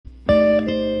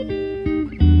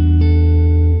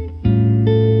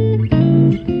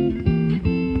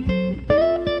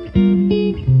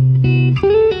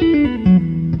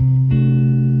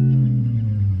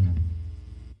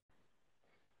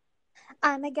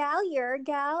gal, you're a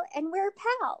gal, and we're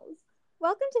pals.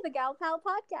 Welcome to the Gal Pal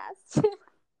podcast.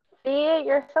 See,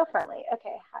 you're so friendly.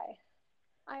 Okay, hi.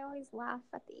 I always laugh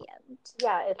at the end.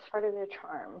 Yeah, it's part of your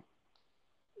charm.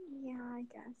 Yeah, I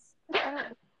guess. I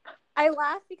don't. I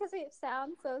laugh because it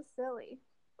sounds so silly.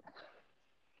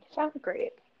 You sound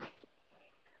great.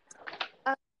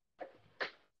 Uh,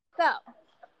 so,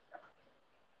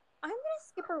 I'm gonna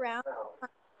skip around my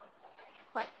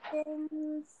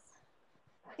questions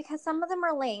because some of them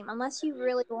are lame. Unless you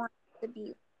really want to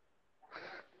be.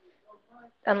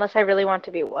 Unless I really want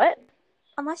to be what?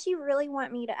 Unless you really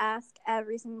want me to ask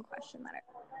every single question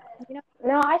that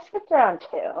No, I skipped around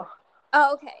too.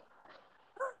 Oh, okay.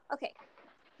 Okay.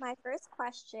 My first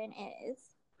question is,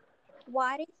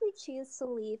 why did you choose to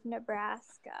leave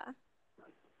Nebraska?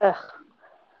 Ugh.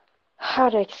 How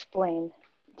to explain?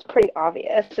 It's pretty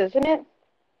obvious, isn't it?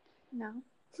 No.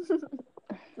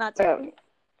 Not too.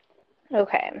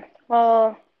 Okay.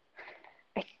 Well,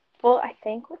 I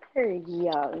think when you're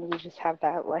young, you just have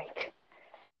that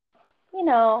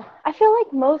I feel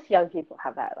like most young people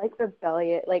have that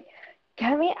rebellion,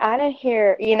 get me out of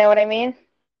here. You know what I mean?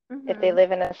 If they Mm-hmm.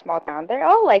 live in a small town, they're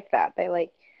all like that. They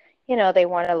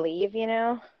want to leave.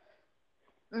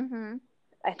 Mm-hmm.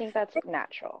 I think that's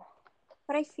natural.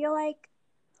 But I feel like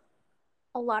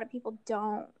a lot of people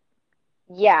don't.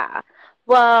 Yeah.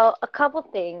 Well, a couple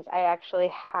things. I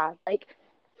actually had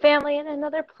family in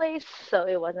another place, so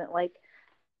it wasn't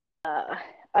uh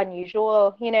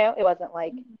unusual. It wasn't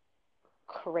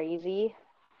crazy.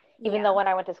 Even though Yeah. when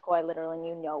I went to school, I literally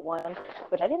knew no one,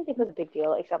 which I didn't think was a big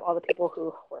deal, except all the people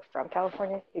who were from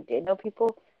California who did know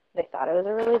people. They thought it was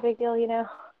a really big deal.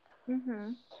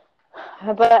 Mm-hmm.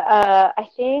 But I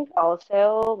think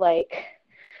also I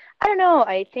don't know.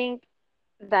 I think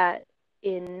that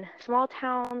in small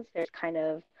towns, there's kind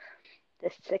of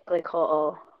this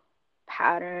cyclical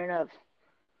pattern of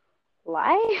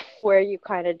life where you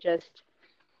kind of just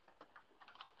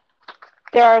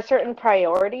there are certain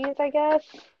priorities, I guess,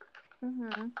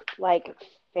 Mm-hmm. like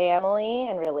family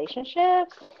and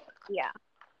relationships, Yeah.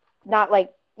 not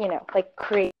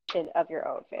creation of your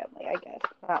own family, I guess.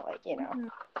 Not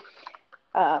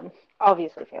Mm-hmm.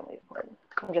 obviously family is important.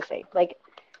 I'm just saying,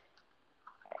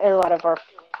 a lot of our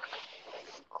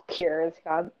peers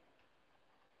got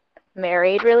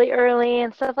married really early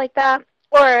and stuff like that.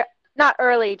 Or not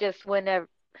early, just whenever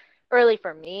early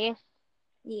for me.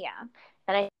 Yeah.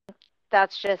 And I think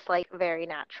that's just very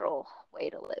natural way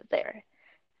to live there.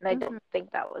 And I Mm-hmm. don't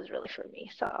think that was really for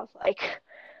me. So I was like,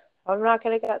 I'm not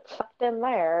gonna get sucked in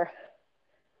there.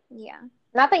 Yeah.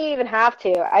 Not that you even have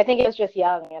to. I think it was just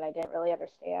young and I didn't really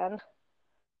understand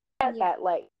Yeah. that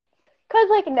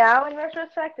because now in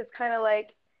retrospect it's kind of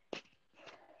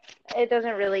it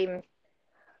doesn't really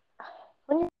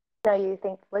when you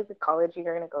think the college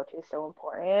you're gonna go to is so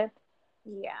important.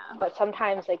 Yeah. But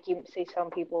sometimes, you see some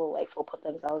people, will put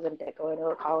themselves in debt going to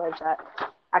a college that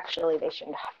actually they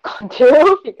shouldn't have gone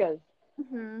to because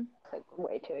Mm-hmm. it's,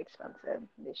 way too expensive.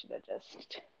 They should have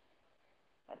just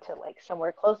went to,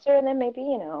 somewhere closer and then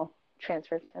maybe,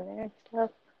 transferred from there and stuff.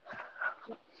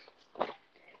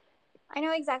 I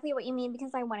know exactly what you mean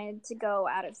because I wanted to go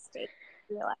out of state.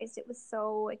 I realized it was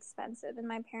so expensive, and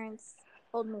my parents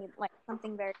told me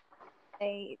something very.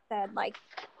 They said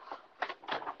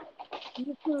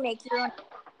you can make your own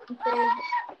expenses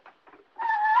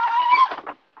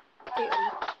too.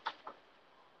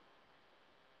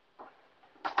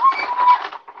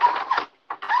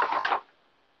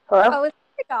 Hello? Oh, is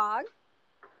it a dog?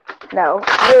 No.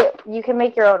 You can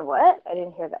make your own what? I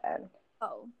didn't hear the end.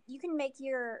 Oh, you can make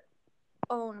your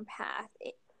own path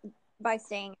by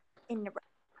staying in Nebraska.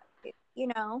 You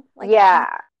don't Yeah.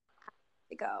 have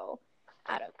to go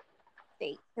out of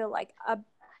state to a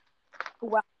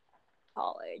well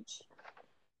college.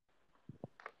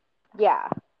 Yeah.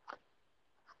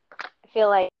 I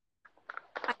feel I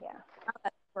yeah. know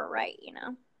that we're right.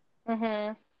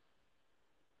 Mhm.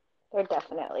 They're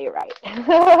definitely right.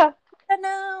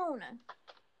 Unknown.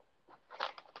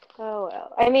 Oh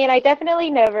well. I mean, I definitely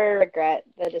never regret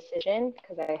the decision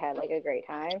because I had a great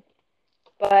time.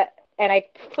 And I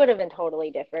could have been totally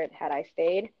different had I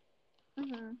stayed.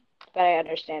 Mm-hmm. But I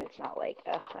understand it's not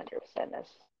 100%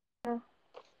 necessary.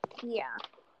 Yeah.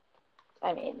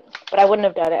 I mean, but I wouldn't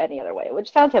have done it any other way,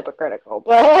 which sounds hypocritical.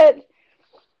 But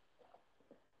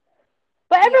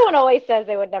Yeah. everyone always says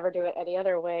they would never do it any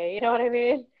other way. You know what I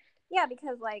mean? Yeah,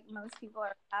 because most people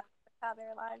are happy with how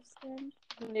their lives been.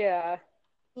 Yeah.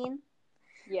 I mean,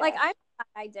 Yeah. I'm glad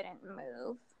I didn't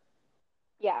move.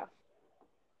 Yeah.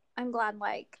 I'm glad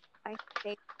I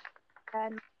stayed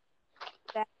and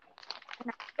that and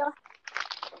I still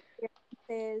have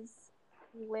experiences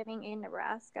living in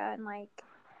Nebraska and like,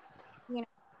 you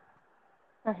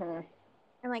know, Mhm.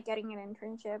 and like getting an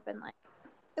internship and like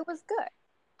it was good.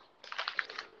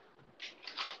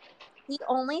 The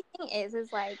only thing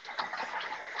is like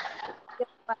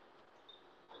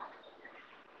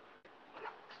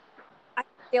I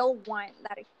still want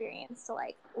that experience to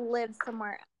like live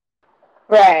somewhere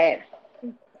Right.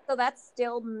 else. So that's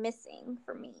still missing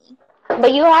for me.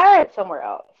 But you are somewhere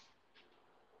else.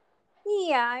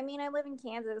 Yeah, I mean I live in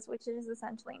Kansas, which is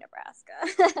essentially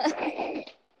Nebraska.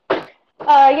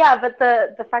 Yeah, but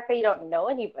the fact that you don't know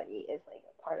anybody is like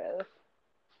a part of.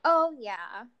 Oh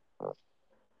yeah.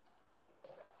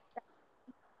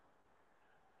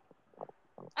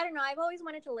 I don't know. I've always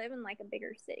wanted to live in like a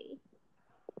bigger city.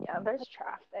 Yeah, there's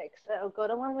traffic, so go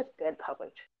to one with good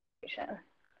public transportation.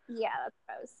 Yeah, that's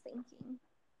what I was thinking.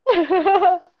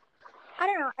 I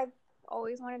don't know. I've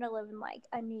always wanted to live in like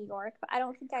a New York, but I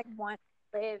don't think I'd want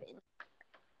to live in.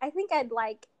 I think I'd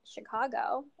like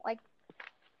Chicago. Like,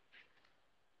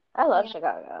 I love you know,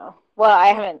 Chicago. Well, I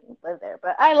yeah, haven't lived there,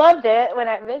 but I loved it when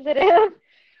I visited.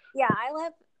 yeah.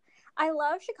 I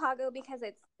love Chicago because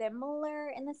it's similar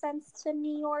in the sense to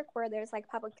New York, where there's like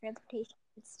public transportation.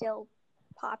 It's still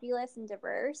populous and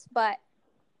diverse, but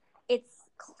it's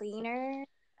cleaner.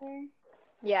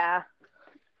 Yeah.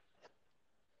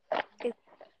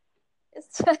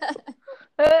 It's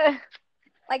Uh,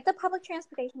 like the public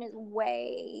transportation is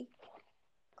way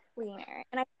cleaner,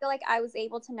 and I feel like I was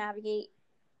able to navigate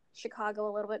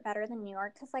Chicago a little bit better than New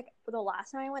York because like the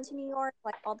last time I went to New York,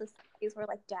 like all the cities were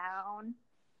like down,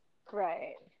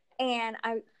 right. and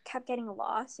I kept getting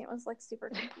lost. And it was like super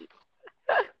confusing.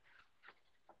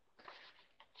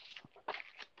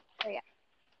 So yeah.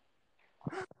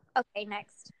 Okay,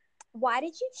 next. Why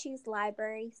did you choose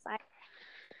library science?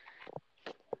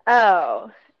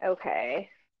 Oh, okay.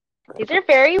 These are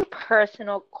very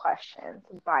personal questions,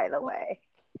 by the way.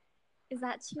 Is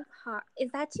that too hot?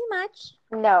 Is that too much?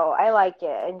 No, I like it.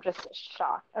 I'm just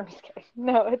shocked. I'm just kidding.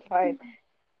 No, it's fine.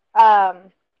 Um,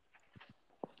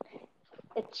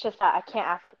 it's just that I can't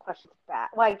ask the questions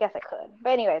back. Well, I guess I could.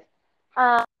 But anyways,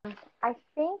 um, I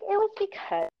think it was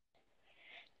because,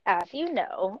 as you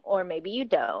know, or maybe you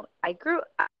don't, I grew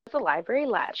up as a library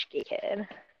latchkey kid.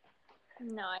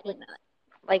 No, I didn't know that.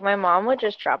 Like my mom would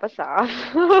just drop us off,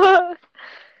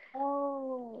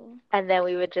 Oh. and then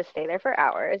we would just stay there for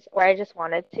hours. Or I just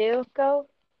wanted to go,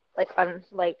 like on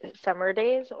like summer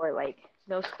days or like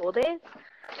no school days.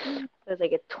 Mm-hmm. It was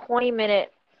like a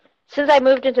 20-minute. Since I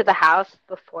moved into the house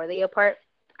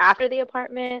after the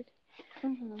apartment,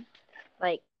 Mm-hmm.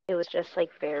 like it was just like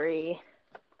very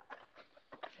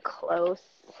close.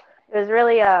 It was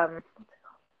really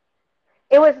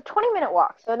it was a 20-minute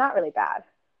walk, so not really bad.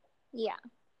 Yeah.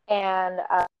 And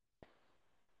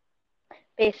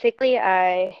basically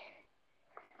I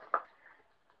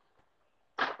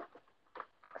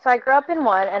grew up in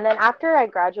one, and then after I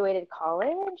graduated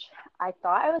college, I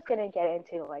thought I was gonna get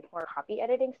into like more copy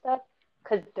editing stuff,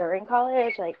 because during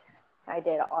college, like I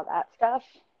did all that stuff,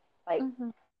 like Mm-hmm.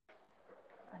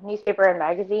 newspaper and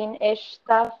magazine ish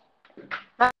stuff.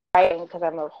 Not writing because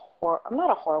I'm not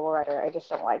a horrible writer. I just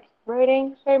don't like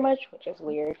writing very much, which is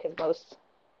weird because most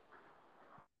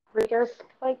readers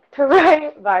like to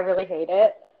write, but I really hate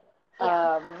it.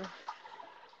 Yeah. Um,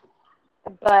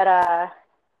 but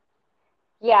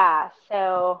yeah.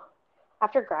 So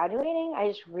after graduating,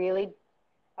 I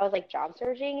was like job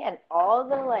searching, and all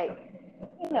the like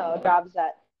jobs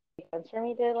that made sense for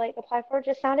me to like apply for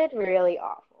just sounded really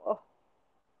awful.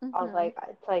 Mm-hmm. I was like,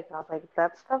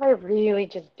 that stuff I really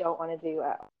just don't want to do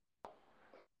at all.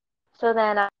 So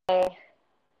then I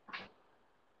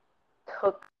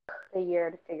took the year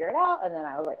to figure it out, and then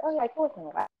I was like, oh yeah, I can work in the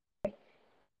lab.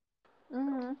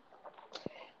 Mm-hmm.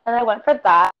 And I went for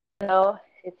that. You know,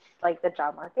 it's like the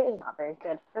job market is not very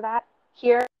good for that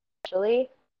here, actually.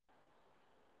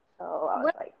 So I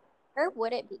was like, Where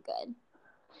would it be good?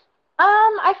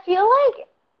 I feel like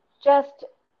just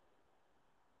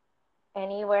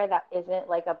anywhere that isn't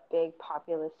like a big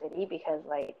populous city, because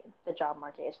like the job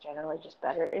market is generally just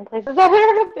better in places that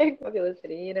are a big populous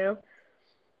city, you know?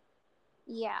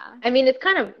 Yeah. I mean, it's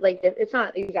kind of like it's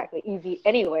not exactly easy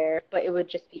anywhere, but it would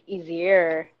just be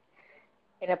easier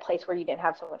in a place where you didn't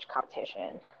have so much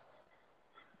competition.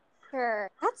 Sure.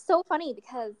 That's so funny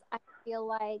because I feel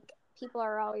like people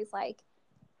are always like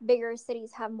bigger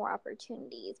cities have more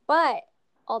opportunities, but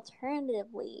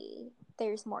alternatively,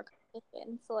 there's more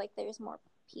competition. So like there's more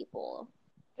people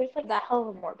There's like a that hell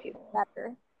of more people. are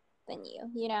better than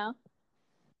you know?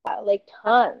 Yeah, like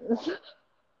tons.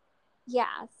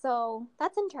 Yeah, so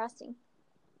that's interesting.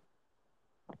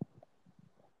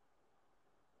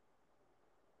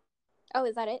 Oh,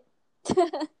 is that it?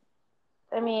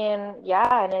 I mean,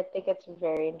 yeah, and I think it's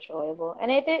very enjoyable.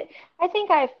 And I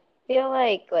think I feel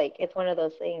like it's one of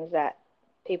those things that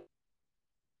people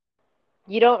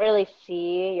you don't really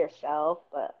see yourself,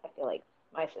 but I feel like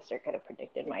my sister could have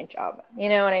predicted my job. You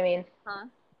know what I mean? Huh?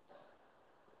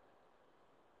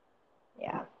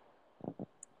 Yeah.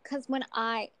 Because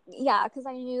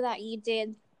I knew that you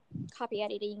did copy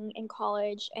editing in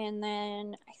college, and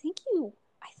then I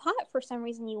thought for some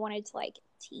reason you wanted to like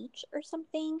teach or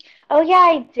something. Oh yeah,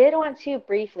 I did want to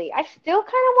briefly. I still kind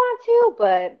of want to,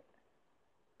 but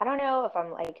I don't know if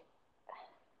I'm like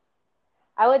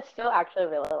I would still actually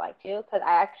really like to because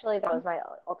I actually that was my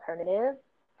alternative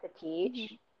to Mm-hmm.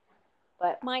 teach,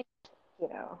 but My,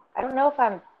 I don't know if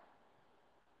I'm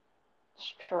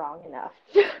strong enough.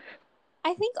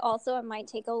 I think also it might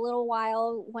take a little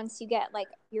while once you get like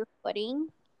your footing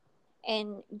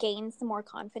and gain some more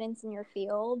confidence in your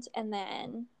field, and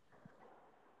then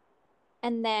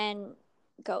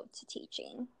go to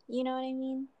teaching. You know what I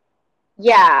mean?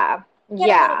 Yeah. Get a little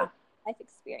Yeah. bit of life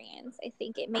experience. I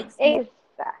think it makes more free.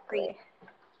 Exactly.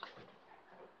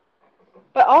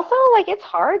 But also like it's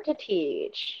hard to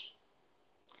teach.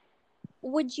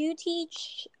 Would you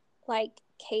teach like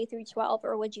K through 12,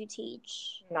 or would you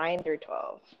teach 9 through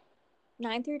 12.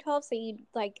 9 through 12? So you'd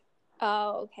like,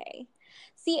 oh, okay.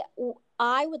 See,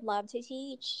 I would love to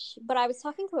teach, but I was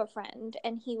talking to a friend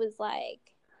and he was like,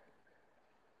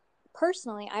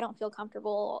 personally, I don't feel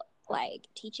comfortable like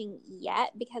teaching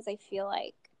yet because I feel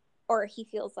like, or he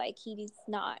feels like he does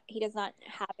not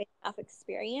have enough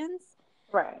experience.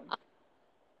 Right.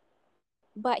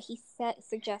 But he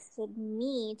suggested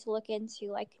me to look into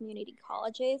like community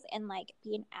colleges and like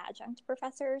be an adjunct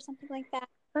professor or something like that.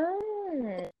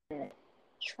 Mm.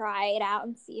 Try it out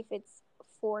and see if it's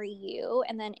for you.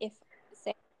 And then if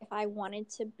I wanted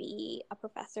to be a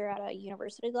professor at a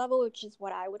university level, which is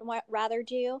what I would rather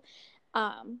do,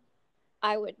 um,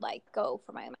 I would like go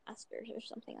for my master's or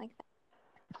something like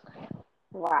that.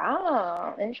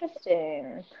 Wow,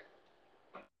 interesting.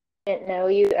 Didn't know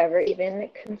you ever even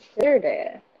considered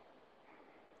it.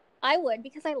 I would,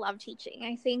 because I love teaching.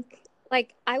 I think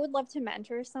like I would love to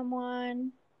mentor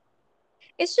someone.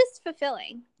 It's just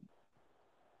fulfilling,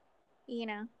 you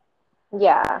know.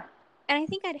 Yeah. And I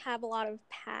think I'd have a lot of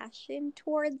passion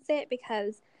towards it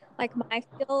because like my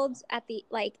field at the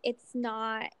like it's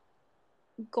not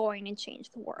going to change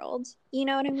the world. You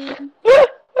know what I mean?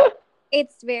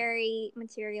 It's very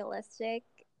materialistic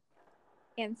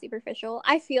and superficial.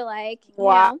 I feel like,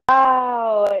 Wow.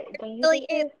 Don't you really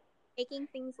think is it? making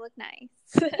things look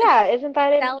nice. Yeah, isn't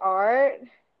that an Selling art?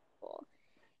 people.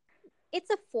 It's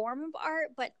a form of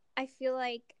art, but I feel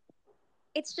like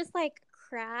it's just like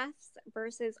crafts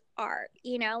versus art,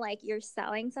 like you're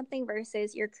selling something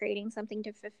versus you're creating something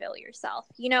to fulfill yourself.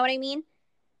 You know what I mean?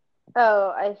 Oh,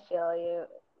 I feel you.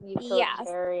 Yes.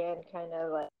 Utilitarian kind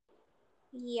of like.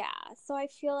 Yeah. So I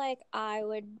feel like I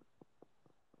would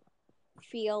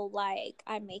feel like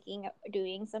I'm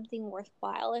doing something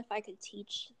worthwhile if I could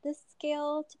teach this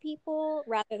skill to people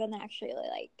rather than actually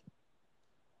like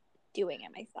doing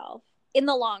it myself in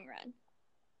the long run.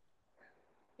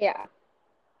 Yeah.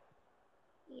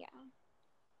 Yeah.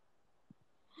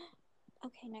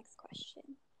 Okay, next question.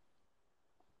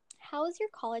 How was your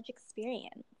college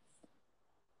experience?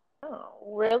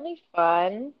 Oh, really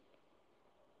fun.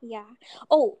 Yeah.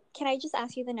 Oh, can I just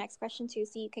ask you the next question too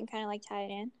so you can kind of like tie it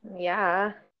in?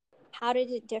 Yeah. How did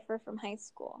it differ from high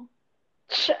school?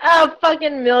 A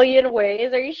fucking million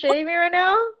ways. Are you shitting me right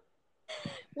now?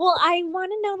 Well, I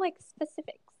want to know like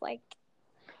specifics, like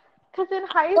Because in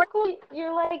high or school,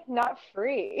 you're like not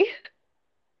free.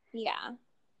 yeah.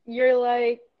 You're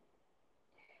like,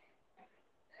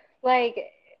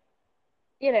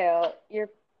 you're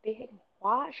being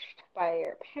watched by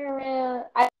your parents.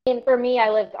 I mean, for me, I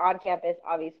lived on campus,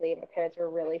 obviously, and my parents were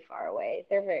really far away.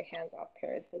 They're very hands-off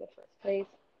parents in the first place,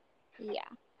 Yeah.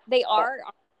 They but are.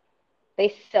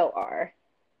 they still are.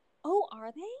 Oh,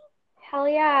 are they? Hell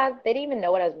yeah, they didn't even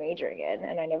know what I was majoring in,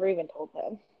 and I never even told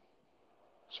them.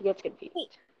 She gets Wait,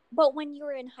 confused. but when you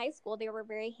were in high school, they were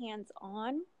very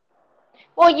hands-on.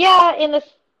 Well, yeah,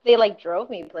 they like drove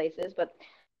me places, but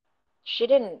she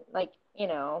didn't like,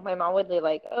 my mom would be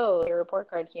like, "Oh, your report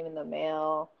card came in the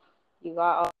mail. You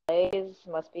got all A's.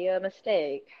 Must be a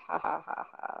mistake." Ha ha ha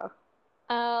ha.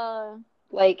 Uh,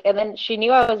 Like, and then she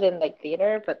knew I was in like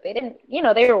theater, but they didn't,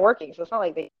 they were working, so it's not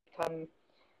like they come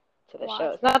to the watch.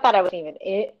 shows. Not that I was even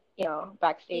Yeah.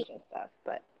 backstage and stuff,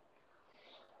 but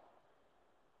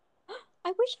I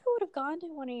wish I would have gone to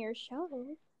one of your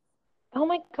shows. oh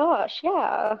my gosh,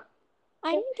 yeah.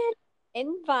 I didn't get.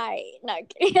 invite. No,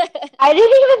 kidding. I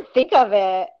didn't even think of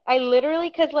it. I literally,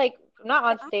 because like I'm not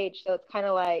on Yeah, stage, so it's kind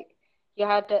of like you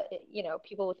have to,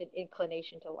 people with an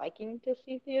inclination to liking to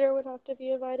see theater would have to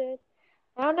be invited.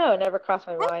 I don't know. It never crossed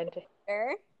my that's mind.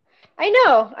 weird. I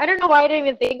know. I don't know why I didn't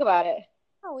even think about it.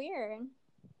 Oh, weird.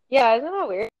 Yeah, isn't that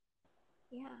weird?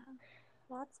 Yeah,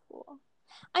 that's cool.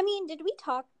 I mean, did we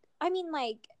talk? I mean,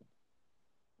 like,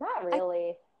 Not I feel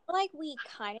really. like we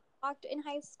kind of talked in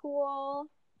high school,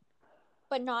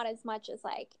 but not as much as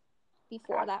like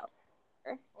before that.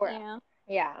 Or You know?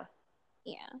 yeah.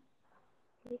 Yeah.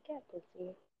 You get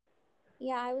busy.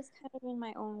 Yeah, I was kind of in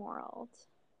my own world.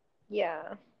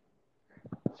 Yeah.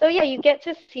 So yeah, you get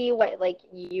to see what like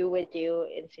you would do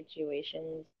in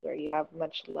situations where you have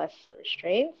much less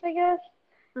restraints, I guess,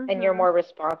 and you're Mm-hmm. more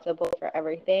responsible for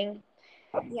everything.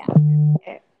 Yeah.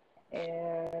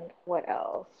 And what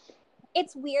else?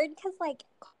 It's weird because like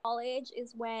college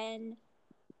is when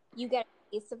you get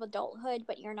a taste of adulthood,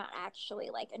 but you're not actually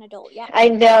like an adult yet. I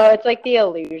know, it's like the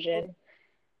illusion.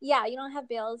 Yeah, you don't have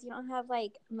bills, you don't have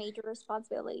like major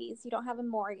responsibilities, you don't have a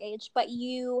mortgage, but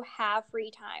you have free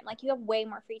time. Like you have way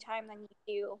more free time than you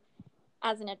do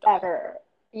as an adult. Ever.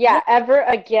 Yeah. Yeah, ever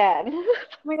again. Oh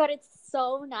my god, it's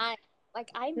so nice. Like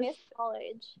I This, miss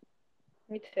college.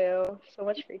 me too. So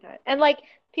much free time. And like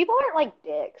people aren't like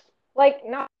dicks. Like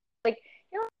not like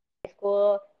high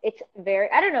school, it's very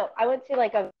I don't know. I went to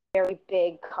like a very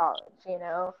big college.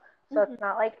 So Mm-hmm. it's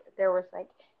not like there was like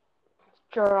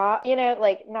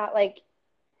like not like,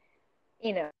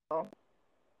 you know,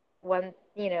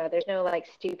 there's no like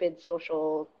stupid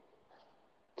social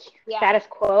Yeah. status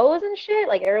quos and shit.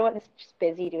 Like everyone's just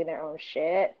busy doing their own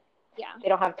shit. Yeah. They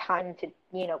don't have time to,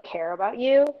 care about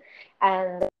you.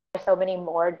 And there's so many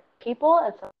more people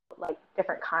and so like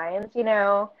different kinds.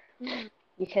 Mm-hmm.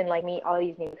 You can like meet all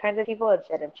these new kinds of people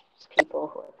instead of just people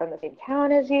who are from the same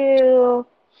town as you.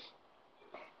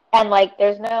 And like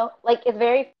there's no like it's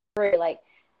very free, like,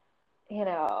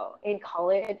 in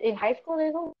college, in high school,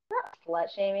 there's a lot of slut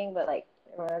shaming, but like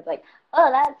everyone's like, oh,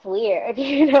 that's weird,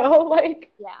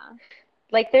 Yeah.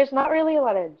 like there's not really a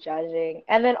lot of judging.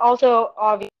 And then also,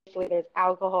 obviously, there's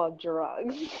alcohol and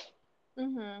drugs,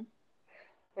 Mm-hmm.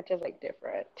 which is like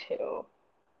different too.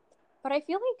 But I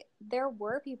feel like there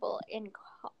were people in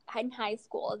high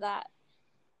school that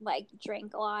like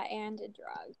drank a lot and did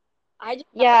drugs. I just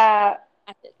never Yeah,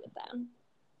 connected with them.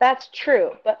 that's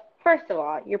true. But first of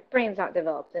all, your brain's not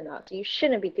developed enough, so you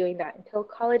shouldn't be doing that until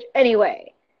college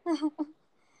anyway.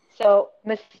 So,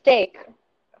 mistake,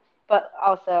 but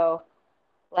also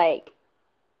like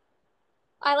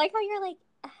I like how you're like,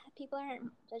 "Ah, people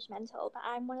aren't judgmental, but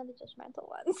I'm one of the judgmental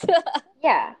ones."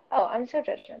 yeah. Oh, I'm so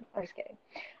judgmental. I'm just kidding.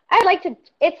 I like to.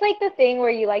 It's like the thing where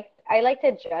I like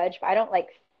to judge, but I don't like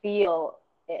feel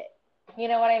it. You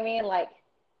know what I mean? Like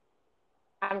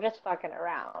I'm just fucking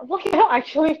around. Like I don't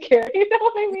actually care. You know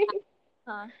what I mean?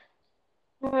 Huh?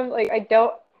 I'm like I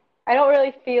don't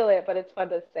really feel it, but it's fun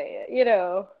to say it. You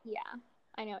know? Yeah,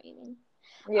 I know what you mean.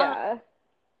 I Yeah.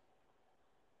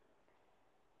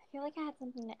 feel like I had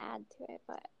something to add to it,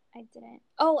 but I didn't.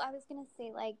 Oh, I was gonna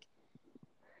say like,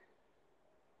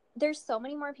 there's so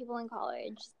many more people in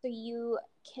college, so you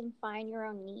can find your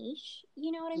own niche.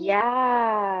 You know what I mean?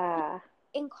 Yeah.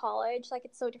 In college, like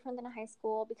it's so different than high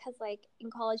school because like in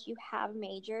college you have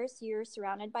majors, so you're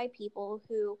surrounded by people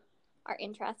who are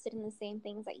interested in the same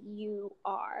things that you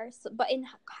are. So, but in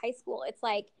high school, it's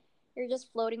like you're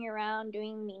just floating around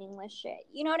doing meaningless shit.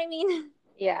 You know what I mean?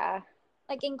 Yeah.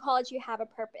 Like in college, you have a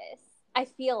purpose. I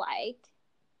feel like,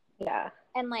 Yeah.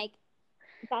 and like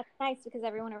that's nice because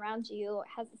everyone around you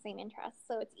has the same interests,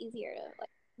 so it's easier to like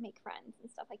make friends and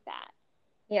stuff like that.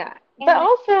 Yeah. But And like,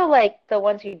 also like the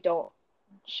ones who don't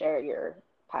share your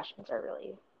passions are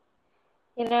really,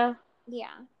 you know,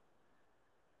 yeah.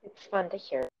 it's fun to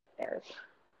hear theirs.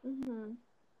 hmm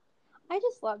I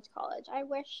just loved college. I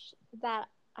wish that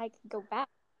I could go back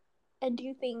and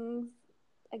do things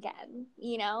again,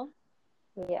 you know?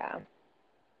 Yeah.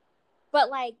 But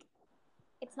like,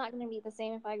 it's not going to be the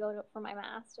same if I go for my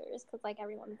master's because like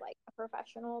everyone's like a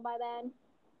professional by then.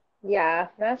 Yeah,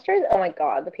 masters. Oh my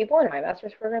God, the people in my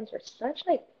master's programs are such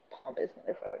like pompous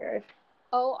motherfuckers.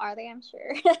 Oh, are they? I'm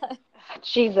sure.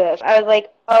 Jesus, I was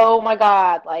like, oh my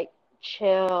God, like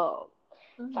chill.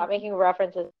 Stop hmm making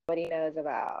references nobody knows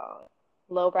about.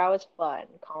 Lowbrow is fun.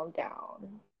 Calm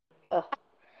down. Ugh.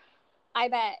 I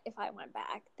bet if I went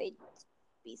back, they'd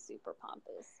be super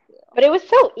pompous too. But it was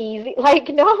so easy. Like,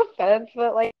 no offense,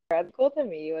 but like grad school to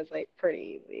me was like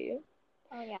pretty easy.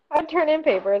 Oh, yeah. I'd turn in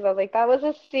papers. I was like, that was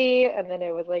a C, and then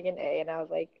it was like an A, and I was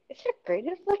like, is there grade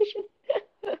inflation?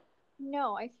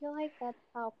 No, I feel like that's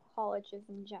how college is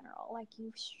in general. Like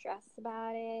you stress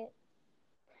about it.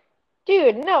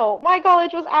 Dude, no, my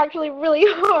college was actually really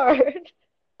hard.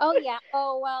 Oh yeah.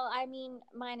 Oh well, I mean,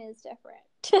 mine is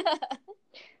different.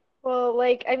 Well,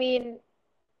 like, I mean,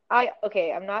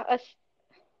 okay, I'm not a,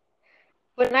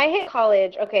 when I hit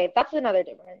college, okay, that's another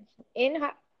difference. In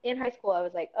high school, I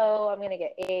was like, oh, I'm gonna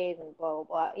get A's and blah, blah,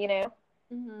 blah, you know?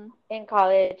 Mhm. In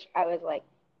college, I was like,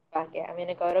 fuck it, I'm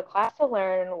gonna go to class to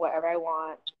learn whatever I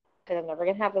want because I'm never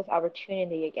gonna have this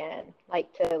opportunity again,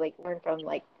 like to like learn from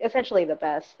like essentially the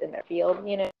best in their field,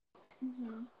 you know?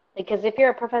 Mhm. Because if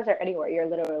you're a professor anywhere, you're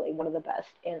literally one of the best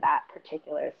in that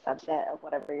particular subset of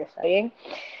whatever you're studying.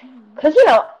 Mhm. Because, you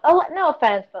know, no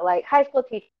offense, but like high school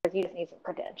teachers, you just need some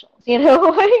credentials, you know?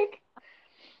 Like,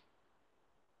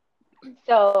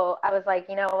 so I was like,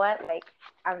 you know what? Like,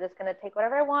 I'm just going to take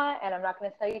whatever I want and I'm not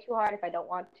going to study too hard if I don't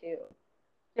want to,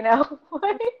 you know?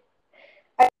 Like,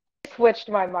 I switched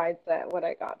my mindset when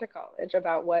I got to college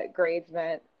about what grades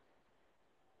meant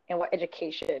and what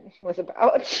education was about,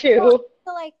 Well, I too.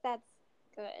 feel like that's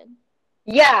good.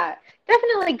 Yeah,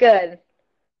 definitely good.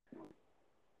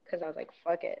 Because I was like,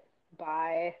 fuck it.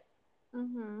 Bye.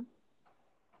 Mhm.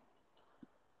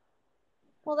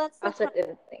 Well, that's I the also time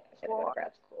didn't think I was going to go to for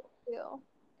grad school. you.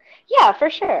 Yeah, for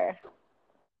sure.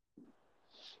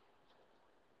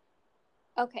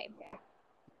 Okay.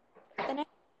 The next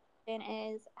question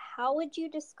is, how would you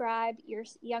describe your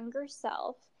younger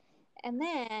self? And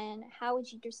then, how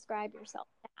would you describe yourself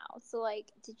now? So, like,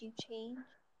 did you change?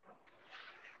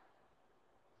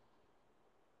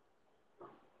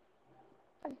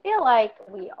 I feel like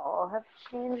we all have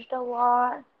changed a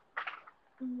lot.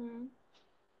 Mm-hmm.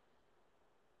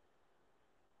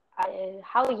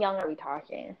 How young are we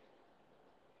talking?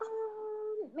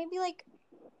 Maybe like,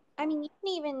 I mean, you can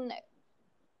even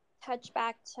touch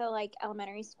back to like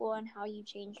elementary school and how you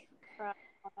changed from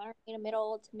elementary to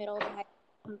middle to high,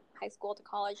 from high school to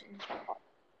college and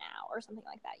now, or something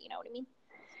like that. You know what I mean?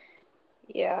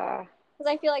 Yeah.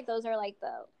 Because I feel like those are like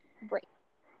the break,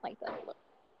 like the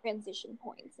transition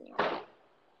points in your life.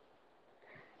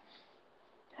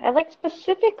 I like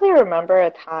specifically remember a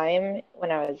time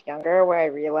when I was younger where I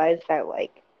realized that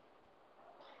like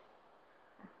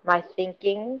my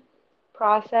thinking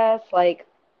process like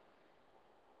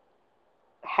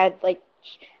had like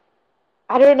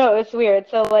I don't know, it's weird.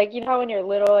 So like you know how when you're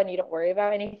little and you don't worry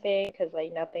about anything because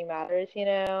like nothing matters, you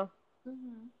know?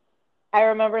 Mm-hmm. I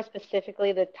remember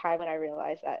specifically the time when I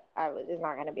realized that I was is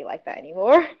not gonna be like that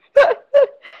anymore.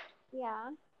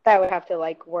 Yeah. That I would have to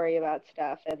like worry about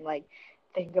stuff and like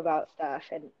think about stuff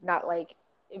and not like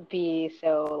be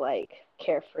so like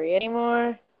carefree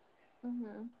anymore.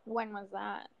 Mm-hmm. When was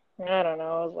that? I don't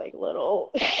know. I was like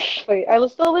little. Like, I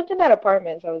was still lived in that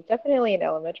apartment, so I was definitely in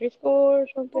elementary school or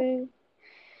something.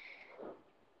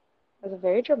 I was a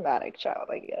very dramatic child,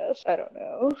 I guess. I don't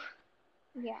know.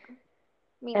 Yeah.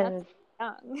 I mean, that's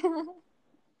And young.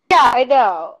 yeah, I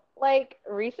know. Like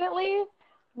recently,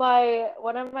 my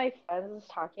one of my friends was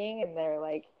talking, and they're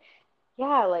like,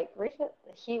 yeah, like recent.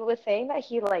 He was saying that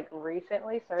he like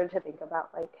recently started to think about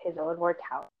like his own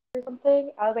mortality or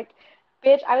something. I was like,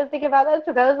 bitch, I was thinking about that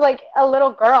since I was like a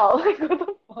little girl. Like, what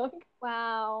the fuck?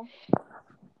 Wow.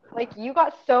 Like, you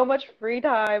got so much free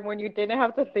time when you didn't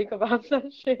have to think about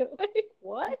that shit. Like,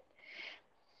 what?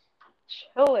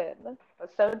 Chillin'. I was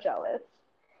so jealous.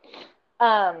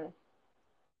 Um,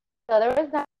 so there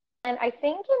was that, and I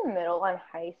think in middle and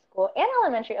high school and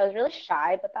elementary, I was really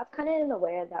shy, but that's kind of in the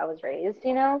way that I was raised,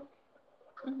 you know?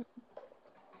 Mm-hmm.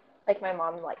 Like, my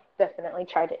mom, like, definitely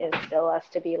tried to instill us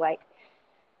to be like,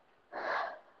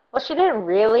 well, she didn't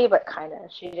really, but kind of.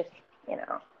 She just, you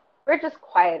know, we're just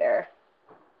quieter.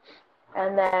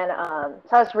 And then,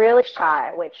 so I was really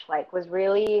shy, which like was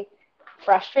really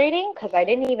frustrating because I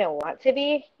didn't even want to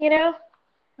be, you know?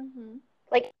 Mm-hmm.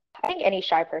 Like, I think any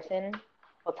shy person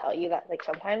will tell you that, like,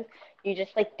 sometimes you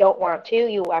just, like, don't want to.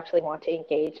 You actually want to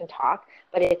engage and talk,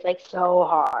 but it's, like, so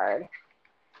hard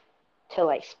to,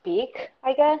 like, speak,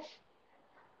 I guess.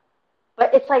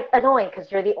 But it's, like, annoying because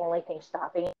you're the only thing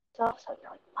stopping yourself. So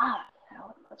you're like,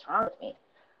 fuck, what's wrong with me?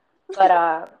 But,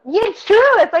 yeah, it's true.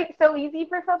 It's, like, so easy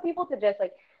for some people to just,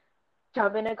 like,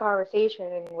 jump in a conversation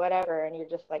and whatever, and you're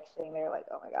just like sitting there like,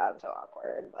 oh my god, I'm so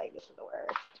awkward, like this is the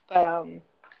worst.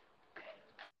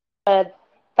 But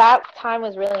that time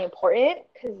was really important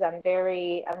because I'm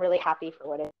really happy for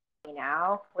what it is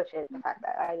now, which is the fact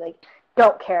that I like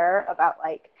don't care about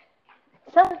like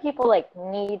some people like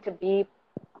need to be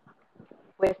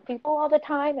with people all the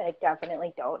time, and I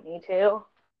definitely don't need to.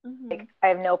 Mm-hmm. Like I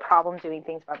have no problem doing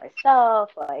things by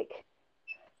myself, like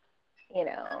you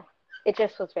know. it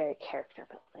just was very character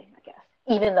building, I guess,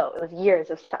 even though it was years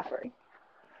of suffering.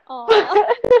 Oh,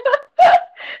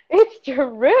 It's true.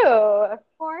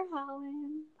 poor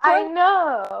Helen. I Poor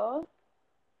know.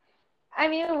 I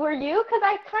mean, were you? Because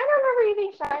I kind of remember you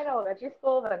being shy in elementary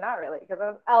school, but not really, because it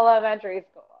was elementary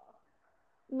school.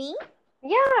 me?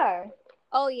 Yeah.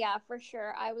 Oh yeah, for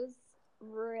sure. I was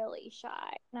really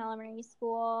shy in elementary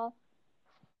school.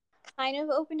 Kind of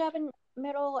opened up in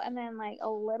middle, and then like a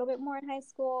little bit more in high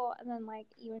school, and then like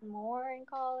even more in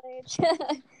college.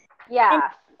 And Yeah.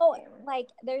 oh, like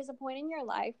there's a point in your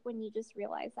life when you just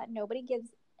realize that nobody gives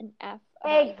an F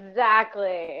about you.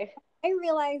 Exactly. I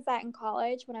realized that in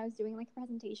college when I was doing like a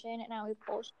presentation and I was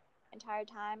bullshit the entire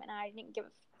time and I didn't give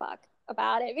a fuck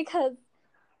about it because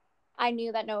I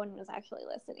knew that no one was actually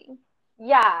listening.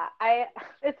 Yeah,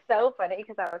 it's so funny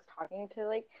because I was talking to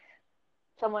like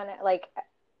someone like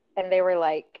and they were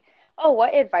like, "Oh,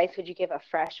 what advice would you give a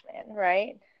freshman?"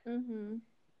 Right? Mm-hmm.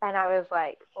 And I was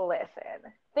like,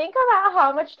 "Listen, think about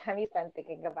how much time you spend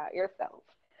thinking about yourself.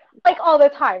 Like all the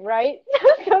time, right?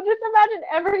 So just imagine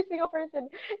every single person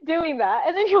doing that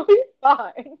and then you'll be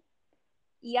fine."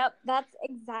 Yep, that's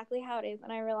exactly how it is.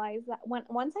 And I realized that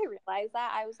once I realized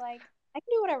that, I was like, I can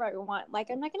do whatever I want. Like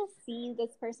I'm not gonna see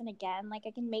this person again. Like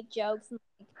I can make jokes and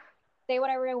like, say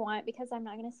whatever I want because I'm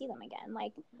not gonna see them again.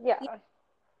 Like Yeah.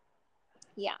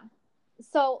 yeah.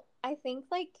 So I think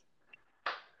like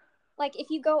if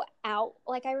you go out,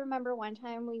 like I remember one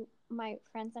time my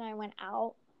friends and I went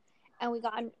out and we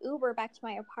got an Uber back to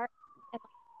my apartment. And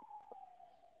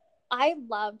I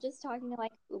love just talking to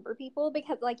like Uber people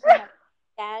because like you never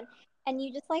can and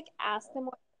you just like ask them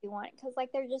what they want because like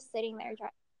they're just sitting there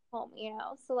driving home, you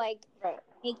know. So like Right.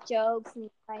 make jokes and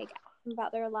like ask them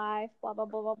about their life, blah blah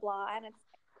blah blah blah, and it's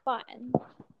like, fun.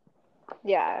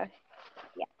 Yeah.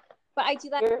 Yeah, but I do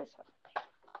that. You're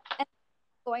And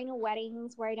going to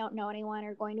weddings where I don't know anyone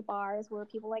or going to bars where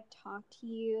people like talk to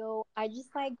you. I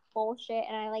just like bullshit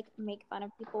and I like make fun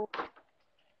of people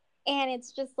and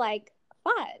it's just like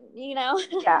fun, you know?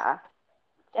 yeah.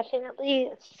 Definitely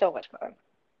so much fun.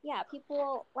 Yeah,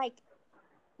 people like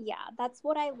yeah, that's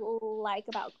what I like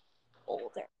about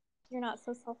older. You're not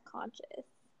so self-conscious.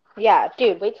 Yeah,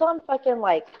 dude, wait till I'm fucking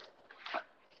like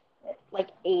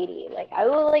 80. Like I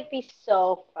will like be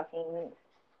so fucking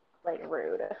like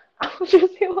rude. I'll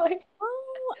just be like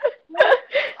Oh, well,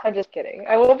 I'm just kidding.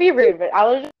 I won't be rude, but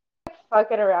I'll just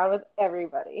fucking around with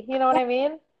everybody. You know what yeah, I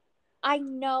mean? I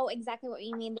know exactly what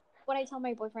you mean. That's what I tell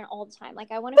my boyfriend all the time.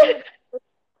 Like I want to be with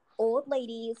old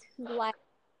ladies who like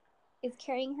is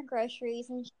carrying her groceries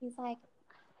and she's like,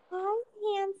 "Hi,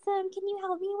 handsome. Can you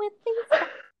help me with these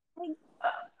bags?" You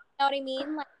know what I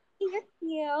mean? Like, "Hey, you're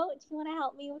cute. Do you want to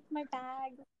help me with my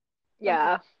bag?" Something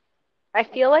Yeah. I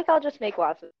like feel like I'll just make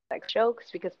lots of sex jokes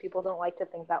because people don't like to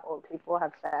think that old people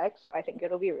have sex. I think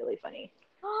it'll be really funny.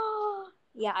 oh,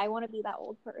 yeah, I want to be that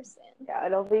old person. Yeah,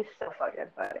 it'll be so fucking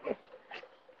funny.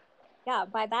 Yeah,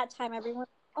 by that time, everyone,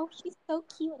 oh, she's so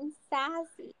cute and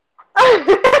sassy.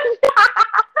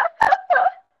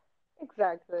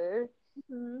 Exactly.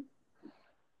 Hmm.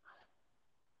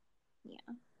 Yeah,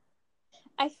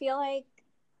 I feel like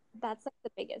that's like the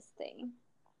biggest thing.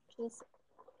 Just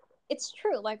it's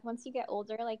true. Like once you get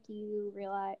older, like you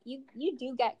realize you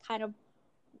do get kind of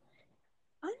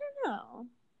I don't know.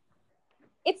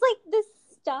 It's like this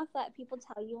stuff that people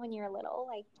tell you when you're little.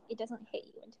 Like it doesn't hit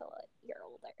you until you're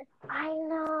older. I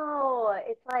know.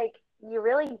 It's like you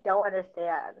really don't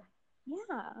understand.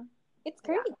 Yeah, it's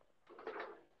Yeah. crazy.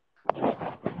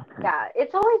 Yeah,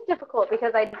 it's always difficult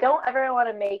because I don't ever want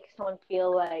to make someone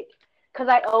feel like, because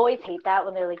I always hate that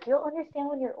when they're like, you'll understand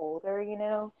when you're older, you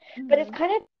know? But it's Mm-hmm.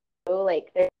 kind of true,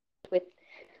 with,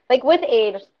 with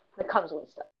age, it comes with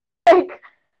stuff. Like,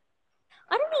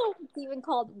 I don't know if it's even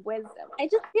called wisdom. I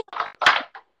just feel like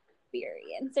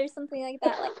experience or something like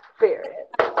that. Like, spirit.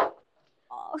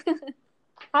 all.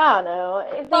 I don't know.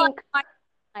 I Well, think. I'm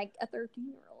like a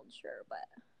 13-year-old, sure,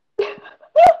 but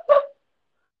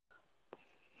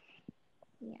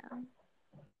yeah.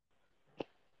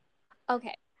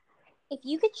 Okay. If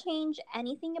you could change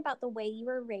anything about the way you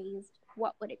were raised,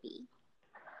 what would it be?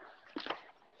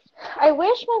 I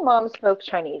wish my mom spoke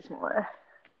Chinese more.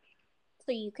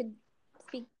 So you could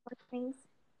speak more things.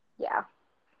 Yeah.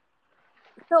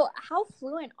 So how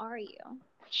fluent are you?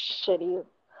 Shitty.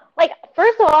 Like,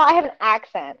 first of all, I have an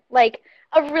accent. Like,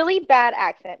 a really bad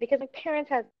accent because my parents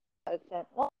have an accent.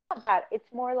 Well, not bad.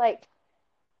 It's more like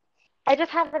I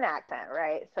just have an accent,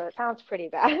 right? So it sounds pretty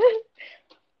bad.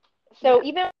 So Yeah.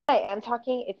 even when I am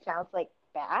talking, it sounds like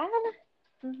bad.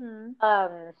 Mm-hmm.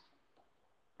 Um,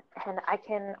 and I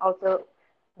can also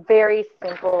very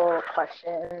simple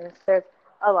questions. There's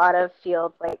a lot of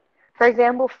fields like For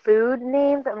example, food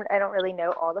names. I don't really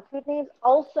know all the food names.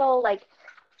 Also, like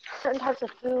certain types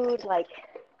of food, like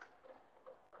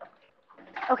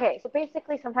okay, so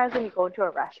basically, sometimes when you go into a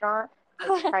restaurant,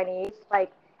 like Chinese,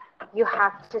 like you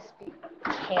have to speak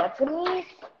Cantonese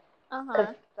because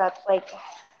Uh-huh. that's like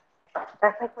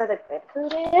where the good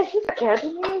food is.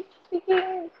 Cantonese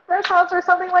speaking restaurants or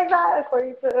something like that,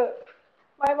 according to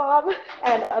my mom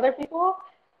and other people.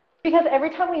 Because every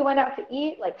time we went out to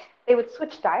eat, like they would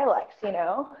switch dialects, you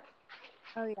know.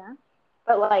 Oh yeah.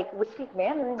 But like we speak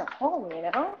Mandarin at home, you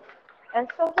know, and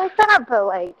stuff like that. But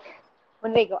like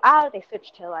when they go out, they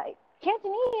switch to like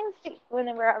Cantonese when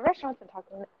they were at restaurants and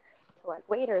talking to like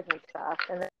waiters and stuff.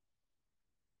 And then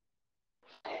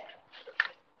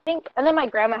and then my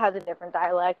grandma has a different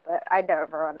dialect, but I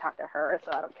never want to talk to her,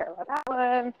 so I don't care about that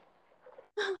one.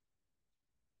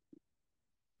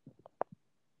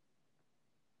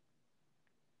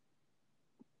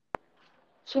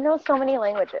 She knows so many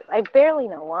languages. I barely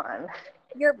know one.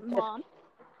 Your Just mom?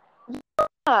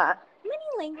 huh. How many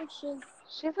languages?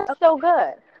 She's like, Okay, so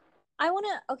good. I want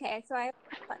to. Okay, so I have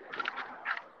a question.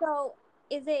 So,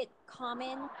 is it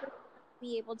common for you to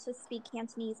be able to speak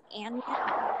Cantonese and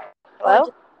Mandarin, or Hello?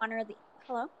 just one or the?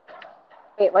 Hello.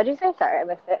 Wait, what'd you say? Sorry, I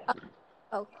missed it.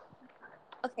 Oh, okay.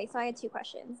 Okay, so I had two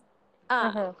questions.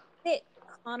 Mhm. Is it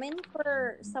common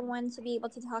for someone to be able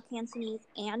to talk Cantonese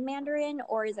and Mandarin,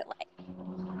 or is it like,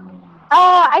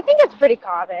 I think it's pretty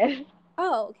common.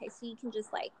 oh, okay, so you can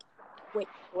just like switch?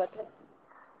 What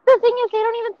the thing is, they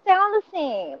don't even sound the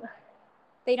same.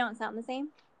 They don't sound the same.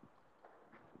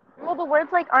 Well, the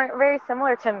words like aren't very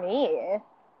similar to me.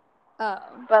 Oh,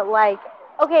 But like,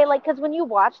 okay, like, cause when you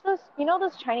watch those, you know,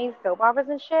 those Chinese soap operas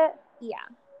and shit. yeah.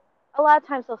 A lot of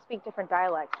times they'll speak different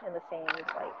dialects in the same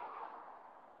like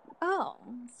Oh,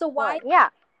 so why one. Yeah,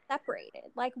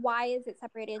 separated? Like, why is it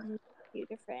separated into two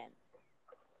different?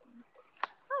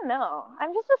 I don't know.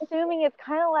 I'm just It's assuming it's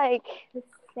kind of like, the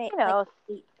same, you like know,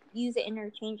 they use it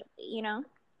interchangeably, you know?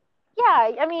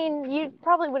 yeah. I mean, you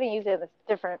probably wouldn't use it in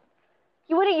different.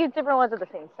 You wouldn't use different ones in the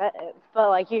same sentence, but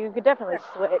like you could definitely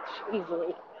Sure. switch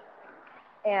easily.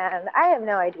 And I have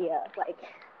no idea. Like,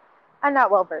 I'm not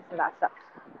well versed in that stuff.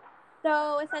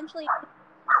 So essentially,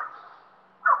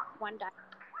 one dialect.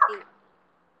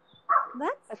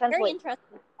 That's very Essentially,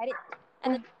 interesting. I didn't,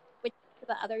 and then switch to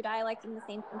the other dialect in the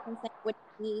same sentence, then would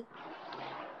be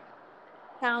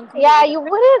sound yeah, completely you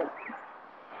different. wouldn't.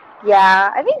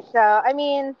 Yeah, I think so. I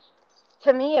mean,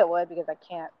 to me it would because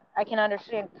I can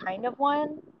understand kind of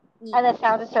one Yeah. and the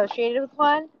sounds associated with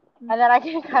one, and then I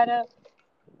can kind of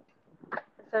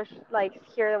like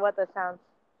hear what the sounds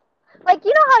like.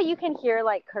 You know how you can hear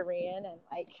like Korean and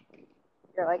like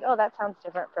you're like, oh, that sounds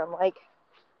different from like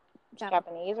Japanese.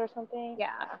 Japanese or something.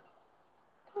 Yeah. Yeah.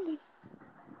 Hmm,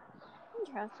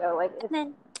 interesting. So like And it's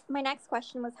then my next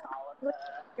question was, how many languages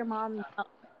does your mom know?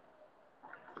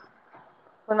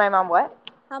 when my mom what?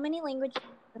 How many languages does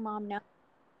your mom know?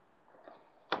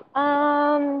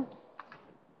 Um,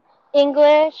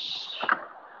 English,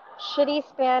 shitty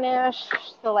Spanish,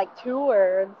 so like 2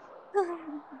 words.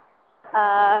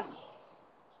 Uh,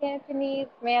 Cantonese,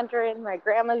 Mandarin, my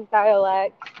grandma's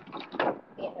dialect,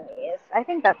 Vietnamese. I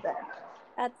think that's it.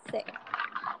 That's sick.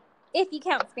 If you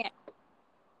count Spanish,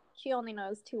 she only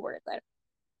knows two words.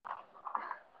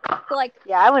 So like,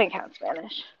 Yeah, I wouldn't count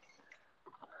Spanish.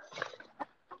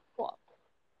 cool.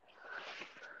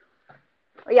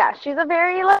 Yeah, she's a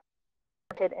very like,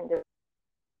 talented individual.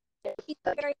 She's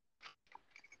very.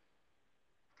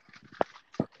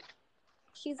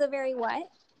 She's a very what?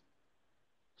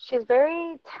 She's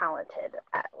very talented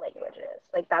at languages.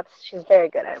 Like she's very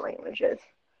good at languages.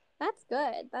 That's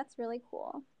good. That's really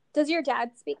cool. Does your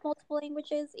dad speak multiple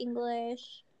languages?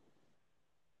 English?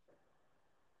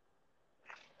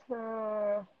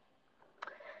 Hmm.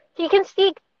 He can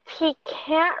speak. He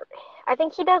can't. I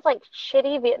think he does like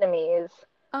shitty Vietnamese,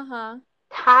 Uh-huh.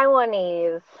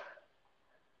 Taiwanese,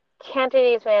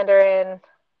 Cantonese Mandarin,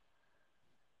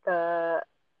 the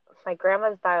my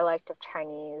grandma's dialect of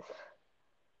Chinese,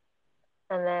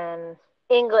 and then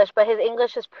English. But his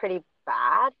English is pretty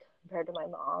bad compared to my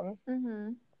mom.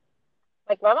 Mm-hmm.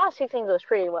 Like my mom speaks English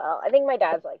pretty well. I think my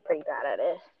dad's like pretty bad at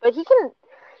it, but he can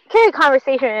carry a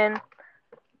conversation,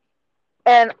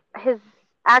 and his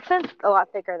accent's a lot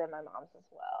thicker than my mom's as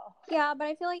well. Yeah, but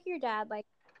I feel like your dad, like,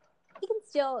 he can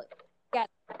still get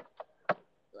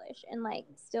English and like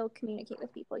still communicate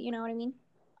with people, you know what I mean?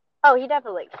 Oh, he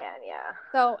definitely can. Yeah.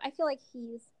 So I feel like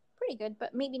he's pretty good,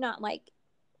 but maybe not like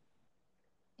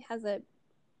has a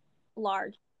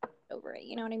large over it,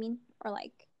 you know what I mean? Or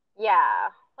like, Yeah.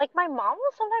 Like my mom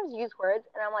will sometimes use words,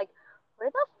 and I'm like, where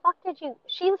the fuck did you?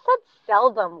 She said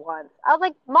seldom once. I was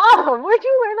like, Mom, where'd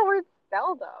you learn the word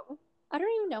seldom? I don't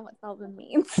even know what seldom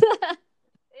means.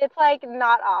 It's like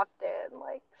not often,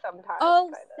 like sometimes.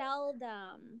 Oh, kind of.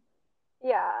 seldom.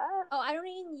 Yeah. Oh, I don't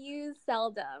even use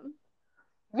seldom.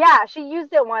 Yeah, she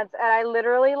used it once, and I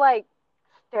literally like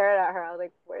stared at her. I was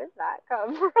like, where did that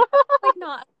come from? Like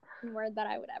not a word that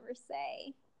I would ever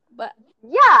say. But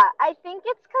Yeah, I think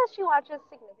it's because she watches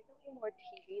significantly more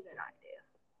TV than I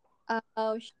do.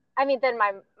 oh, I mean, than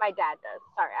my dad does.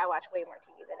 Sorry, I watch way more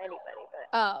TV than anybody,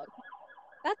 but oh,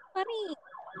 that's funny.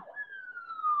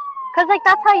 because like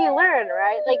that's how you learn,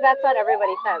 right? Like that's what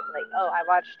everybody says. Like, oh, I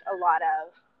watched a lot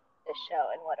of this show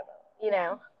and what about you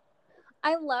know?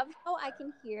 I love how I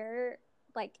can hear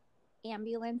like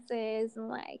ambulances and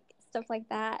like stuff like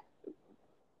that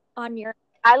on your.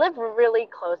 I live really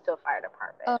close to a fire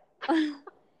department. Oh.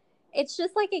 It's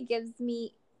just like it gives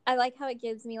me. I like how it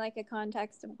gives me like a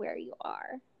context of where you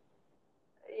are.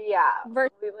 Yeah,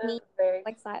 Versus we live me, very.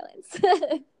 like silence.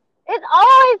 It's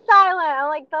always silent. I'm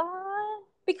like, the what?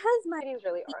 Because my Cities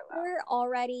really are loud. speaker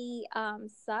already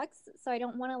sucks, so I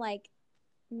don't want to like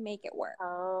make it work.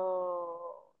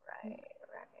 Oh, right.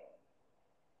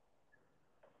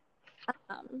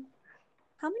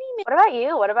 How many minutes? What about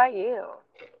you? What about you?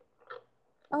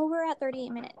 Oh, we're at 38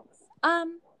 minutes.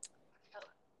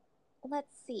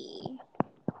 Let's see.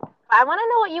 I want to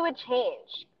know what you would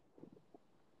change.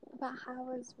 About how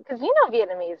was Because you know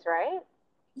Vietnamese, right?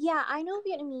 Yeah, I know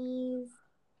Vietnamese.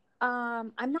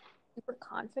 I'm not super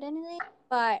confident in it,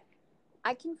 but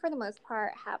I can for the most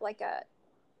part have like a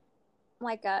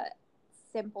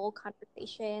simple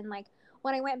conversation. Like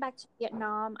when I went back to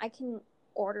Vietnam, I can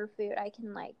order food. I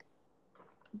can like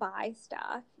buy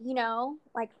stuff,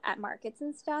 like at markets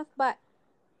and stuff, but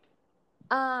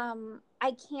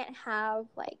I can't have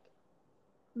like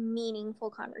meaningful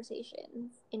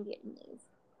conversations in Vietnamese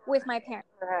with my parents.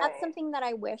 Right. That's something that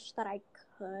I wish that I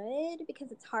could,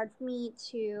 because it's hard for me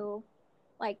to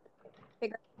like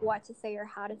figure out what to say or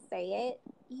how to say it.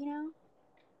 Yeah.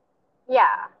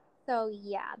 So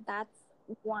yeah, that's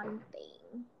one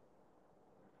thing.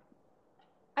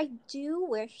 I do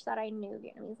wish that I knew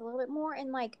Vietnamese a little bit more,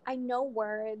 and like I know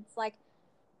words like,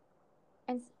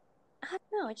 and I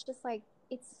don't know, it's just like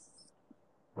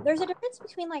there's a difference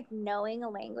between like knowing a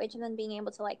language and then being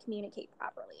able to like communicate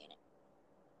properly in it.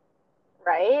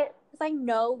 Right? Because I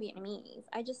know Vietnamese,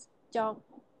 I just don't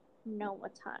know a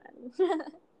ton.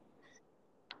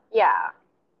 Yeah.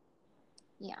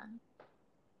 Yeah.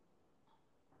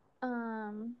 I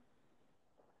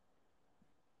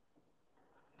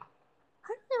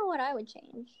don't know what I would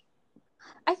change.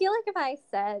 I feel like if I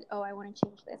said, "Oh, I want to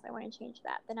change this, I want to change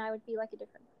that," then I would be like a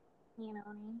different, you know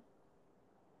what I mean?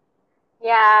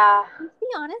 Yeah. And to be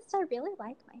honest, I really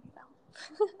like myself.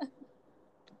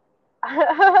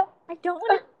 I don't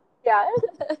want to. Yeah.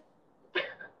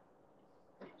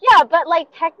 Yeah, but like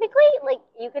technically, like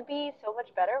you could be so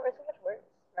much better or so much worse,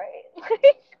 right?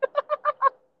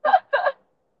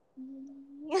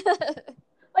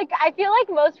 Like I feel like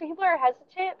most people are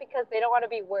hesitant because they don't want to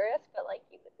be worse, but like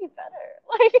you could be better.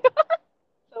 Like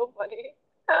so funny.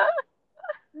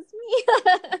 It's me.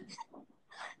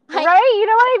 Right? You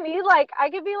know what I mean? Like I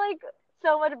could be like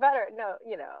so much better. No,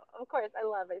 of course I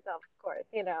love myself, of course.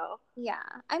 Yeah.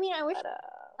 I mean, I wish But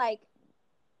like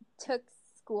took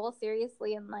school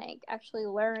seriously and like actually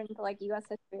learned like US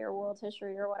history or world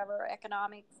history or whatever, or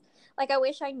economics. Like I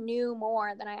wish I knew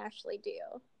more than I actually do.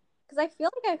 Cuz I feel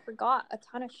like I forgot a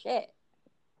ton of shit.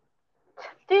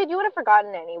 dude, you would have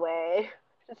forgotten anyway.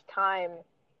 Just time.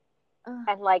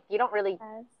 And like you don't really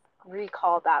Yes.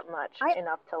 recall that much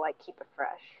enough to like keep it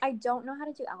fresh. I don't know how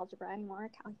to do algebra anymore,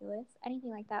 calculus, anything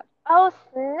like that. Oh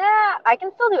snap! I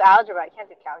can still do algebra. I can't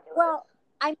do calculus. Well,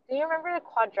 do you remember the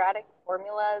quadratic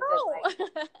formulas Oh. and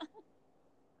like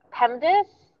PEMDAS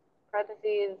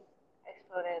parentheses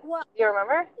exponents? Well, do you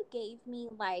remember? you gave me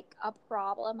like a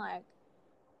problem like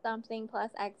something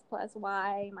plus x plus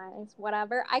y minus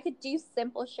whatever. I could do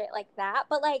simple shit like that,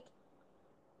 but like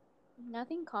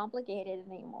nothing complicated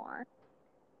anymore.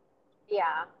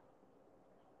 Yeah.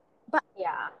 But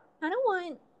yeah, I kind of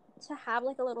want to have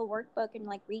like a little workbook and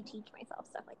like reteach myself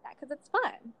stuff like that because it's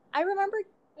fun. I remember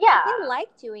I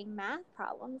like doing math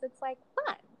problems. It's like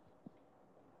fun.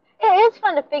 It is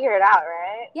fun to figure it out,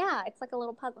 right? Yeah, it's like a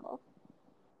little puzzle.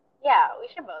 Yeah, we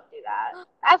should both do that.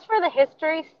 As for the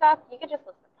history stuff, you could just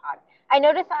listen to podcasts. I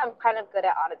noticed that I'm kind of good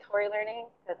at auditory learning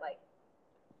because, like,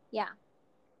 yeah,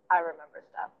 I remember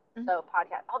stuff. Mm-hmm. So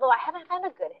podcast, although I haven't found a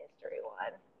good history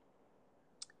one.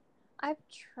 I've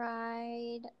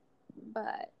tried,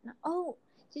 but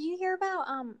did you hear about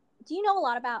do you know a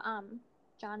lot about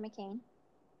John McCain?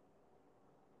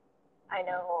 I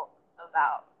know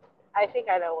about. I think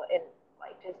I know in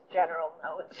like just general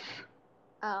notes.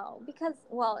 Oh, because,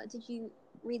 well, did you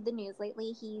read the news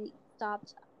lately? He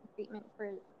stopped treatment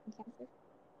for cancer.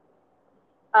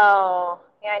 Oh,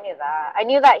 yeah, I knew that. I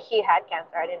knew that he had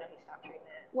cancer. I didn't know he stopped treatment.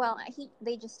 Well,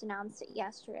 they just announced it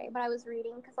yesterday, but I was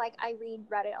reading because, like, I read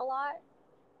Reddit a lot.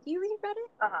 Do you read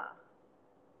Reddit? Uh-huh.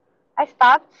 I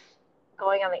stopped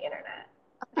going on the internet.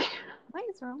 What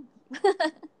is wrong?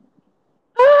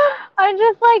 I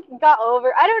just like got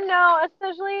over. I don't know,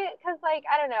 especially because like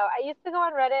I don't know. I used to go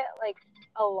on Reddit like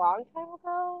a long time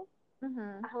ago.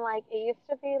 Mm-hmm. I'm like it used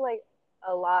to be like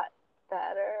a lot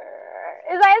better.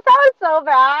 Is that sound so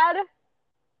bad?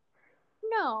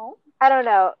 No. I don't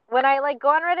know. When I like go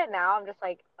on Reddit now, I'm just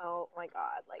like, oh my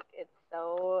god, like it's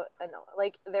so annoying.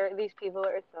 Like these people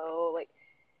are so like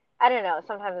I don't know.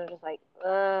 Sometimes I'm just like,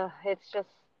 it's just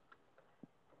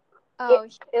Oh,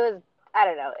 it was I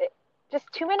don't know. Just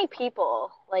too many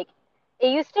people. Like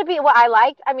it used to be what I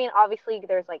liked. I mean, obviously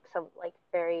there's like some like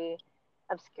very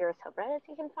obscure subreddits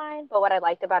you can find, but what I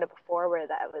liked about it before were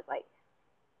that it was like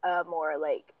more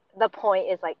like the point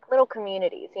is like little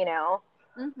communities, you know.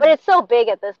 mm-hmm. But it's so big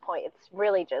at this point. It's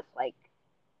really just like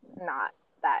not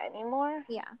that anymore.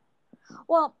 Yeah.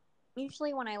 Well,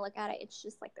 usually when I look at it, it's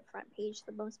just like the front page,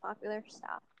 the most popular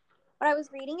stuff. But I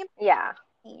was reading it, Yeah.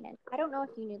 and I don't know if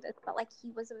you knew this, but like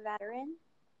he was a veteran,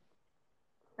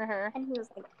 Mhm. and he was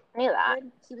like, I knew that.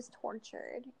 he was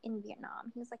tortured in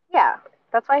Vietnam. He was like, Yeah,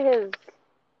 that's why his.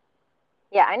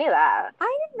 Yeah, I knew that.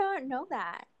 I did not know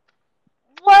that.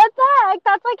 What the heck?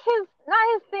 That's like his,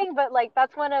 not his thing, but like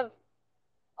that's one of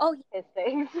Oh, his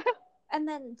things. and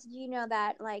then did you know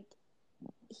that like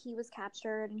he was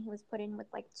captured and he was put in with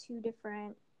like two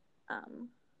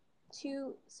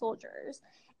soldiers,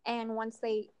 and once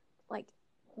the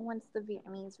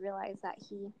Vietnamese realized that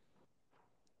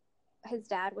his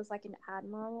dad was like an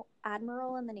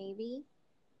admiral in the Navy,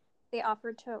 they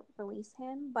offered to release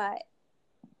him, but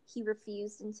he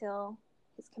refused until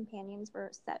his companions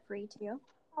were set free too.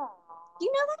 Aww. Do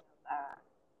you know that?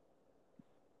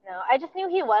 No, I just knew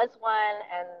he was one,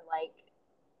 and like,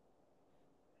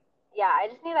 yeah, I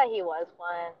just knew that he was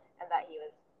one, and that he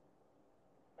was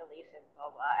released and blah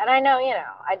blah. And I know,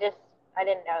 I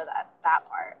didn't know that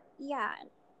part. Yeah,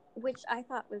 which I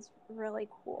thought was really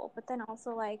cool. But then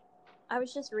also like I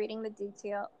was just reading the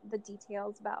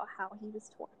details about how he was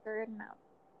tortured, and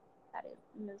that is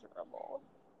miserable.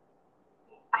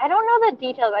 I don't know the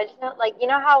details. I just know, like, you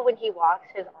know how when he walks,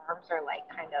 his arms are like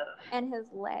kind of. And his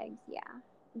legs, yeah.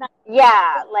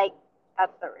 Yeah, like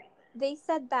that's the reason. They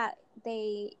said that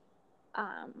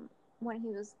when he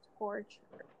was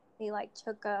tortured, they like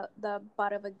took the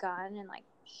butt of a gun and like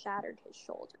shattered his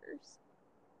shoulders,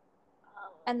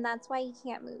 and that's why he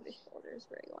can't move his shoulders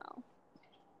very well.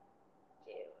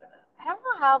 Dude, I don't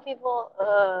know how people,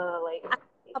 like,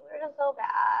 people are just so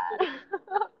bad.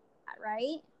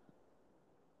 Right?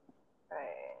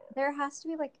 Right. There has to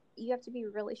be like you have to be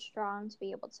really strong to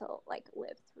be able to like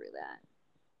live through that.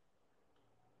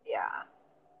 Yeah.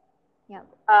 Yeah.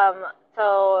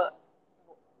 So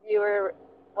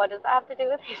what does that have to do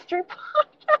with history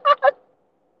podcast?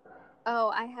 Oh,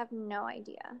 I have no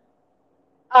idea.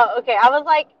 Oh, okay. I was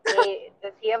like, hey,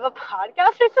 does he have a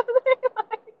podcast or something?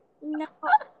 No.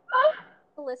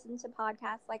 Listen to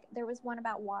podcasts. Like there was one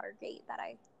about Watergate that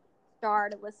I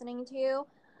started listening to,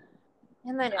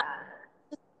 and then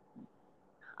Yeah.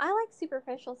 I like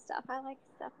superficial stuff. I like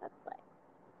stuff that's like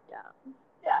dumb.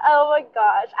 Yeah. Oh my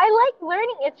gosh. I like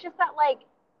learning. It's just that like,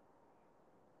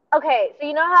 okay, so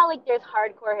you know how like there's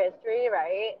hardcore history,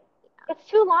 right? Yeah. It's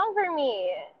too long for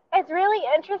me. It's really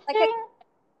interesting, Like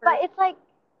but it's like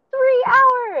 3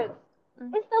 hours.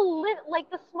 Mm-hmm. It's like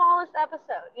the smallest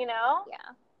episode, you know? Yeah.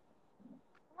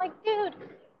 I'm like, dude,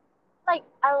 like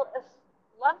I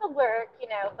love the work, you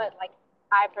know, but like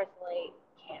I personally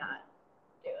can't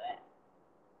do it.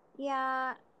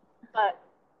 Yeah. But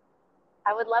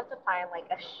I would love to find like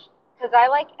because I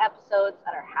like episodes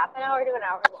that are half an hour to an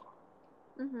hour long.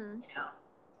 Mm-hmm. You know,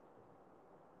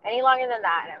 any longer than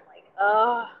that, and I'm like,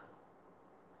 oh.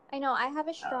 I know I have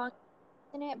a strong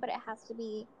in it, but it has to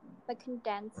be the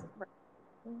condensed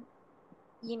version.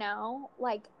 You know,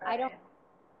 like Right.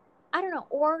 I don't know,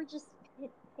 or just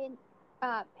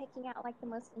picking out like the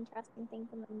most interesting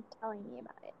things and then telling me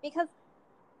about it, because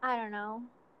I don't know,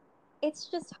 it's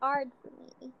just hard for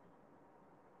me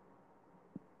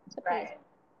to pay attention.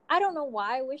 I don't know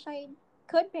why. I wish I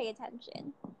could pay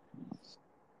attention.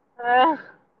 Yeah.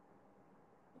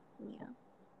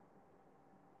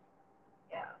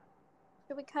 Yeah.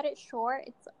 Should we cut it short?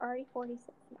 It's already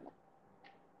 46 minutes.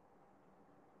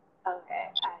 Okay,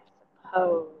 I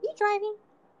suppose. Are you driving?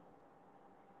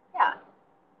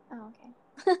 okay.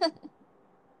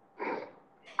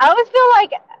 I always feel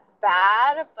like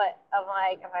bad, but I'm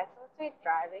like, am I supposed to be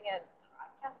driving and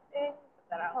podcasting?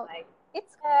 But then I'm like,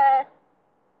 it's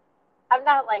I'm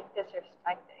not like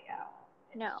disrespecting at all.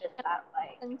 It's no. just that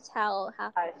like I can tell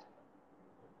how.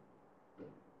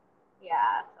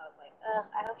 Yeah, so I was like,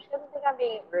 I hope she doesn't think I'm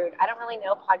being rude. I don't really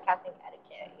know podcasting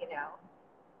etiquette, you know.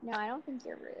 No, I don't think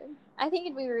you're rude. I think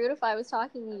it'd be rude if I was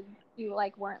talking and you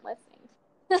like weren't listening.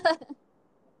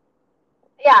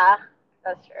 Yeah,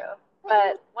 that's true.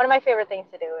 But one of my favorite things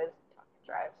to do is talk and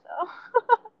drive. So.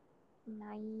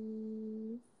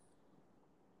 Nice.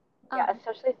 Yeah,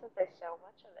 especially since there's so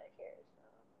much of it here. So.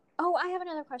 Oh, I have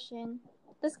another question.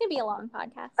 This could be a long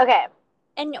podcast. Okay.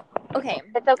 And no, okay.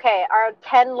 It's okay. Our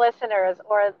 10 listeners,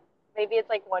 or maybe it's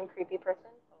like one creepy person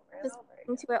over and over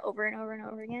again. To it over and over and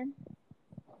over again.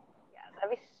 Yeah,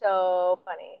 that'd be so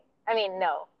funny. I mean,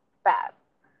 no, bad.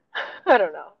 I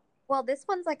don't know. Well, this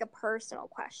one's like a personal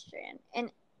question,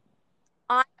 and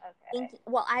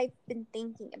I've been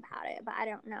thinking about it, but I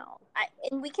don't know.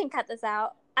 And we can cut this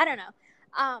out. I don't know.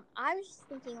 I was just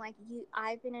thinking like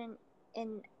I've been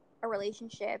in a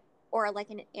relationship or like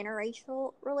an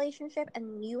interracial relationship,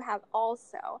 and you have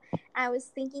also. I was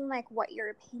thinking like what your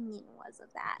opinion was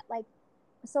of that. Like,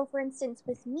 so for instance,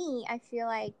 with me, I feel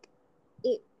like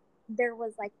there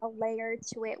was like a layer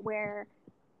to it where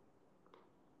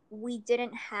we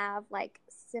didn't have like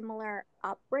similar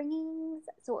upbringings,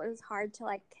 so it was hard to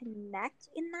like connect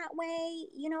in that way.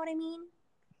 You know what I mean?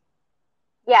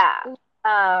 Yeah.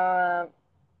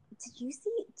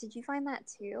 Did you find that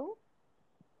too?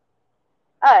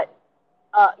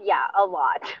 Yeah, a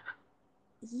lot.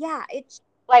 Yeah, it's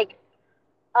like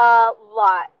a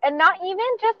lot, and not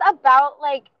even just about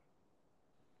like,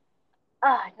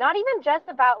 not even just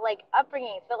about like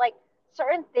upbringing, but like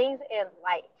certain things in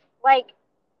life, like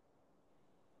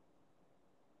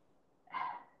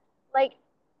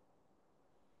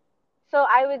so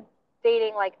I was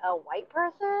dating like a white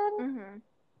person,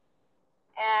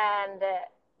 and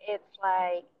it's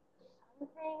like some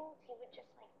things he would just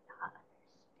like not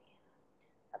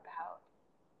understand about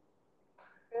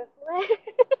privilege.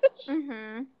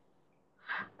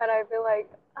 And I'd be like,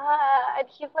 and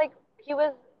he's like, he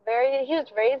was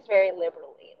raised very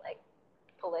liberally, like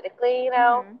politically, you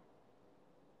know.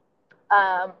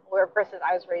 Where versus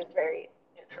I was raised very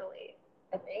neutrally,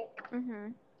 I think.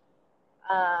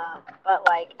 But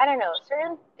like, I don't know,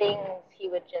 certain things he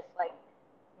would just like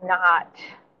not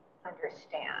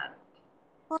understand,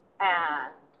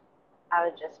 and I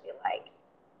would just be like,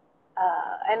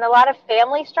 and a lot of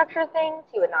family structure things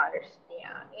he would not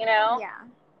understand, you know. Yeah.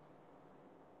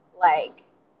 Like,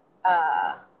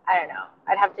 I don't know.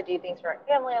 I'd have to do things for our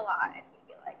family a lot, and he'd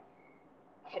be like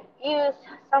confused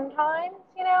sometimes,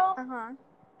 you know.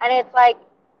 And it's like,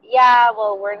 yeah,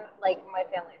 well, we're like my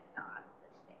family's not the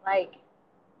same. Like,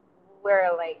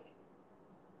 we're like,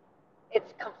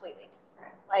 it's completely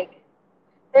different. Like,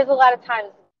 there's a lot of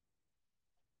times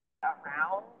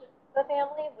around the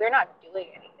family, we're not doing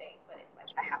anything, but it's like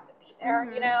I have to be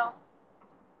there, you know.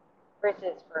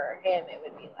 Versus for him, it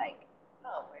would be like,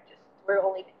 oh, we're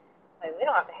only like we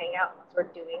don't have to hang out unless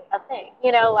we're doing a thing,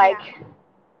 you know, like.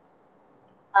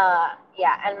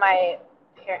 Yeah, and my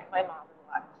mom is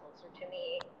a lot closer to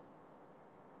me.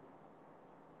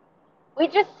 We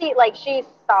just see, like, she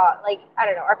saw, like, I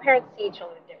don't know, our parents see each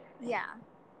other differently. Yeah.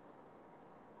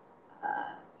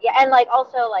 Yeah, and, like,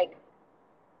 also, like,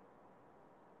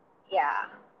 yeah,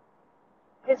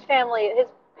 his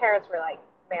parents were, like,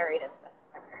 married and stuff.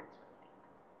 My parents were,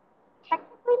 like,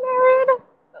 technically married,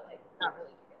 but, like, not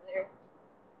really together.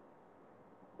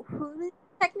 Who is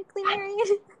technically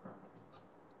married?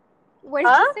 What did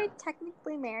you say?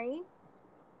 Technically married?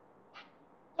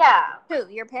 Yeah. Who?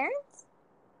 Your parents?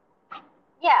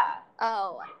 Yeah.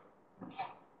 Oh.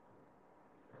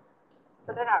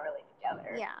 But they're not really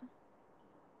together. Yeah.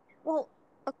 Well.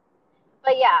 Okay.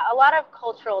 But yeah, a lot of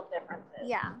cultural differences.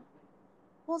 Yeah.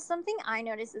 Well, something I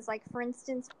noticed is like, for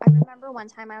instance, I remember one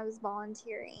time I was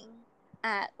volunteering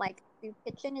at like Food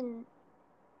Kitchen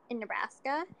in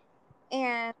Nebraska,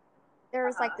 and there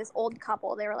was like this old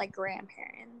couple. They were like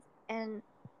grandparents, and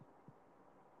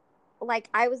like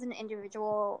I was an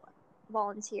individual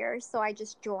volunteer, so I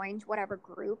just joined whatever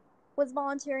group was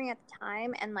volunteering at the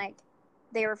time, and like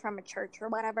they were from a church or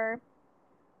whatever,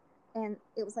 and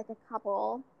it was like a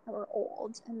couple that were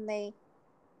old, and they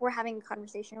were having a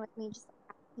conversation with me, just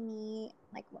asking me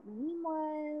like what my name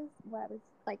was, what I was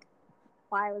like,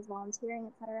 why I was volunteering,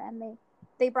 etc. And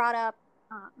they brought up,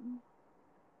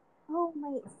 oh,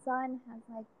 my son has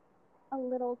like a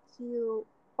little cute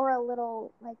or a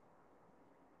little like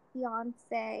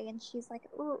fiance, and she's like,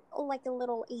 ooh, like a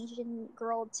little Asian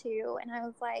girl too, and I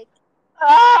was like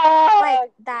Oh,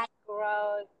 that.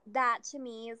 gross. That to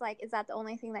me is like, is that the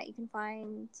only thing that you can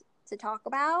find to talk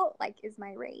about? Like, is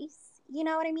my race? You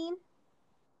know what I mean?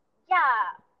 Yeah.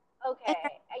 And Okay.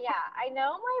 Yeah. I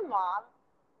know my mom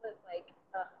was like,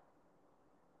 ugh.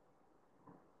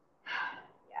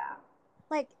 Yeah.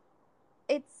 like,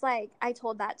 it's like I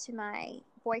told that to my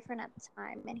boyfriend at the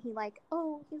time, and he was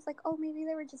like, oh, maybe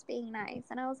they were just being nice,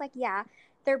 and I was like, yeah,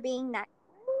 they're being nice,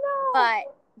 No.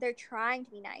 but they're trying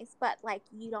to be nice, but like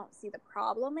you don't see the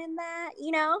problem in that,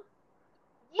 you know?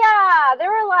 Yeah, there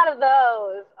were a lot of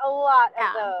those. A lot of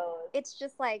Yeah, those. it's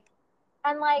just like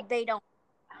And like, they don't.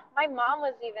 my mom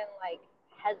was even like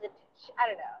hesitant. I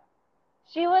don't know.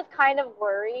 She was kind of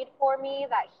worried for me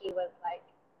that he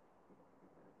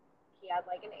had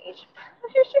like an Asian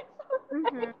fetish or Mm-hmm.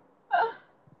 something.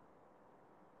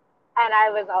 And I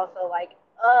was also like,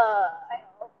 I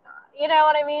hope not. You know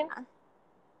what I mean? Yeah.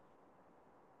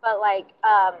 But like,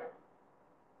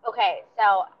 okay,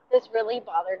 so this really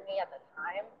bothered me at the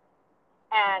time,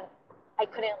 and I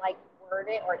couldn't like word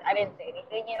it, or I didn't say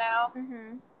anything, you know,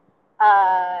 Mm-hmm.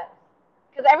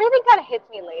 because everything kind of hits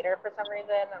me later for some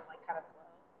reason. I'm like kind of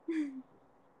slow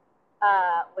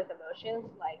with emotions.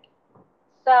 Like,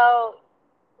 so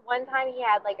one time he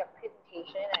had like a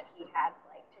presentation and he had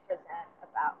like to present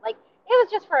about like it was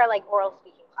just for like oral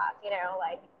speaking class, you know,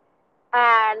 like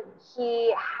and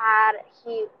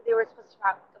they were supposed to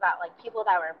talk about like people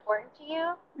that were important to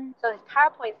you. Mm-hmm. So his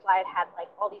PowerPoint slide had like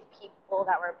all these people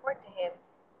that were important to him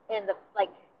in the like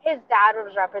his dad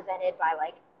was represented by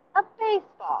like a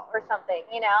baseball or something,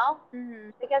 you know?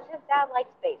 Mm-hmm. Because his dad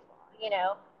likes baseball, you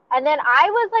know? And then I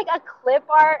was like a clip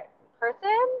art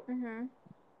person Mm-hmm.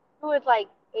 who was like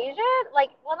Asian,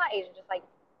 like well not Asian, just like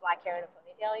black hair and a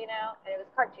ponytail, you know? And it was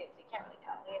cartoons, so you can't really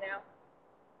tell, you know?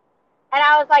 And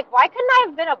I was like, why couldn't I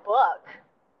have been a book?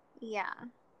 Yeah.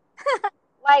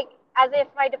 Like, as if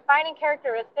my defining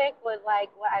characteristic was like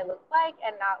what I looked like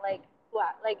and not like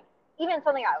what, like even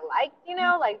something I liked, you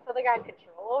know, like something I had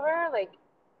control over. Like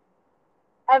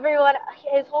everyone,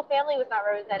 his whole family was not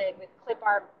represented with clip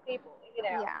art people, you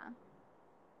know. Yeah.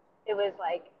 It was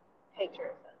like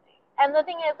pictures of me. And the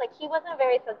thing is, like, he wasn't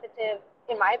very sensitive,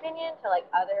 in my opinion, to like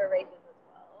other races as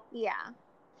well. Yeah.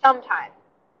 Sometimes.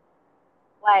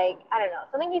 Like, I don't know.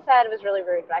 Something he said was really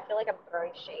rude, but I feel like I'm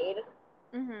throwing shade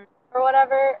Mm-hmm. or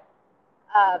whatever.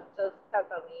 So that's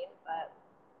so mean. But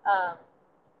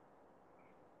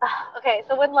okay,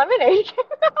 so when Lemonade came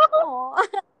out, Oh.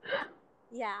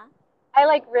 Yeah. I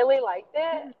like really liked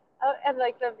it, Mm-hmm. and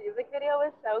like the music video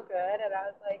was so good, and I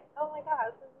was like, oh my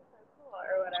gosh, this is so cool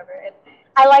or whatever. And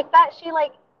I like that she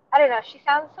like I don't know, she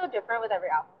sounds so different with every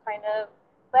album, kind of.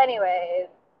 But anyways,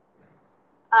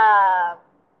 um,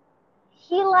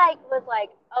 he like was like,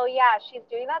 oh yeah, she's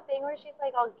doing that thing where she's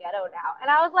like all ghetto now,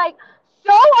 and I was like,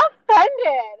 so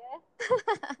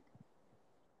offended.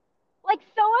 Like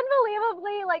so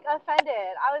unbelievably like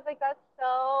offended. I was like, that's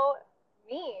so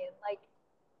mean. Like,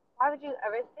 why would you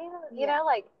ever say that? You Yeah. know,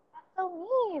 like that's so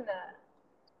mean.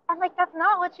 And like that's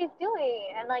not what she's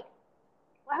doing. And like,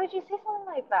 why would you say something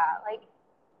like that? Like,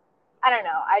 I don't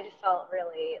know. I just felt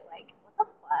really like, what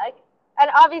the fuck?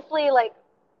 And obviously, like,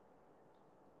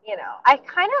 you know, I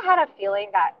kind of had a feeling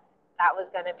that that was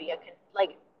gonna be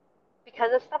like because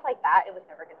of stuff like that, it was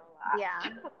never gonna Yeah.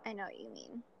 last. I know what you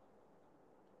mean.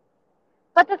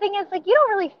 But the thing is, like, you don't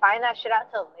really find that shit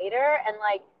out till later, and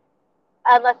like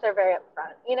unless they're very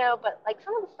upfront, you know. But like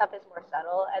some of the stuff is more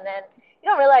subtle, and then you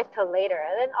don't realize till later.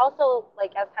 And then also,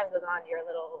 like as time goes on, you're a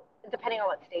little, depending on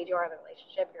what stage you are in the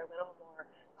relationship, you're a little more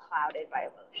clouded by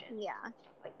emotion, Yeah.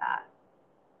 stuff like that.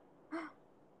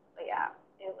 But yeah,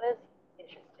 it was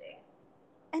interesting.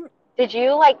 And Did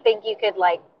you like think you could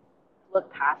like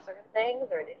look past certain things,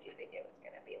 or did you think it was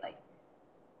gonna be like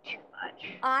too much?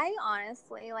 I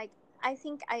honestly like I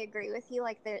think I agree with you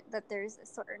like that there's a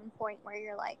certain point where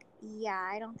you're like, yeah,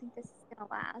 I don't think this is going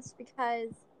to last because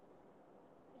it's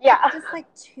Yeah. just like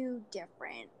too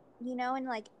different, you know, and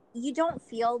like you don't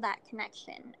feel that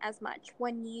connection as much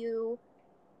when you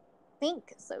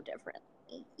think so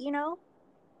differently, you know?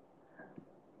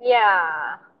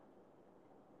 Yeah.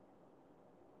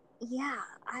 Yeah,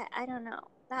 I don't know.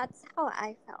 That's how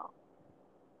I felt.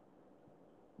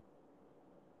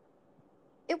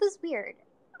 It was weird.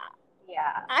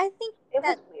 Yeah. I think It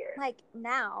was that weird. like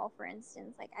now, for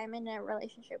instance, like I'm in a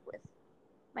relationship with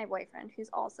my boyfriend who's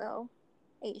also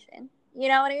Asian. You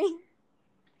know what I mean?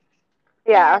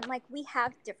 Yeah. And like we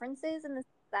have differences in the sense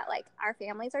that like our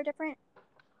families are different.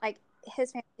 Like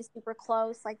his family is super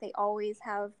close. Like they always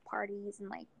have parties and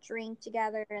like drink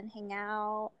together and hang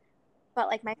out. But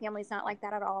like my family's not like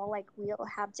that at all. Like we'll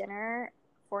have dinner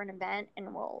for an event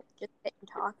and we'll just sit and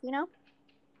talk, you know?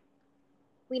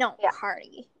 We don't Yeah.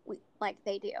 party like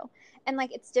they do. And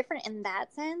like it's different in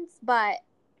that sense, but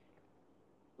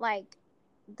like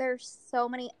there's so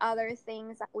many other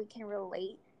things that we can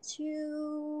relate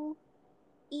to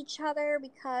each other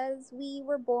because we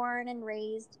were born and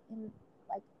raised in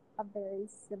like a very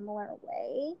similar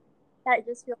way that it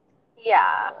just feels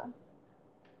Yeah. cool.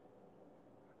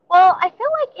 Well, I feel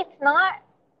like it's not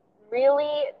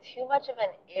really too much of an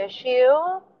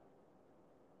issue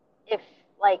if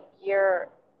like you're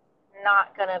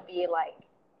not gonna be like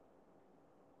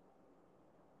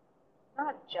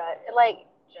not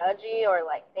judgy or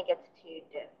like think it's too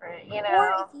different, you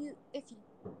Or know?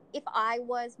 if I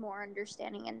was more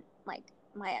understanding and like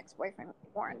my ex-boyfriend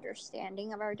was more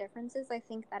understanding of our differences, I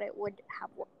think that it would have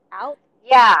worked out.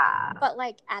 Yeah. But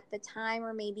like at the time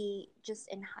or maybe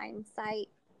just in hindsight,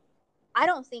 I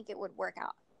don't think it would work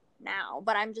out now,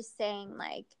 but I'm just saying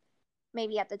like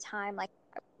maybe at the time like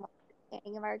I was more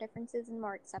understanding of our differences and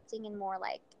more accepting and more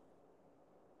like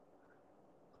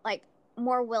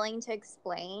more willing to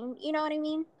explain, you know what I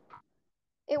mean?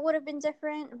 It would have been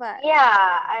different, but Yeah,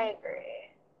 I agree.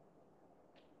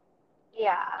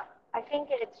 Yeah. I think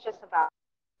it's just about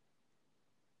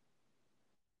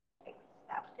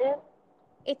acceptance.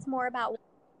 it's more about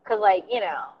Cause like, you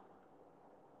know,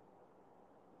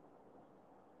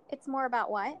 it's more about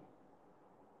what?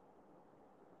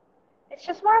 it's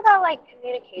just more about like Yeah.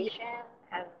 communication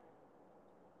and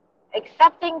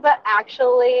accepting, but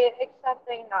actually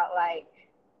accepting, not like,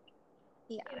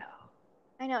 Yeah. you know,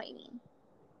 I know what you mean.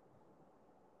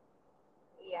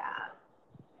 yeah,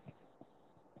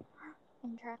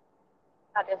 Interesting.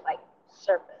 not just like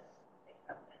surface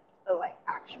acceptance, but like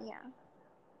actual. Yeah.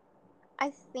 I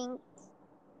think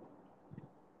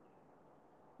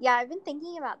yeah, I've been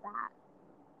thinking about that.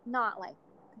 Not like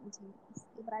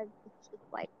continuously, but it's just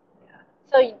like Yeah.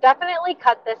 So you definitely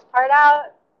cut this part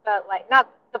out, but like not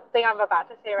the thing I'm about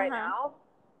to say right uh-huh. now.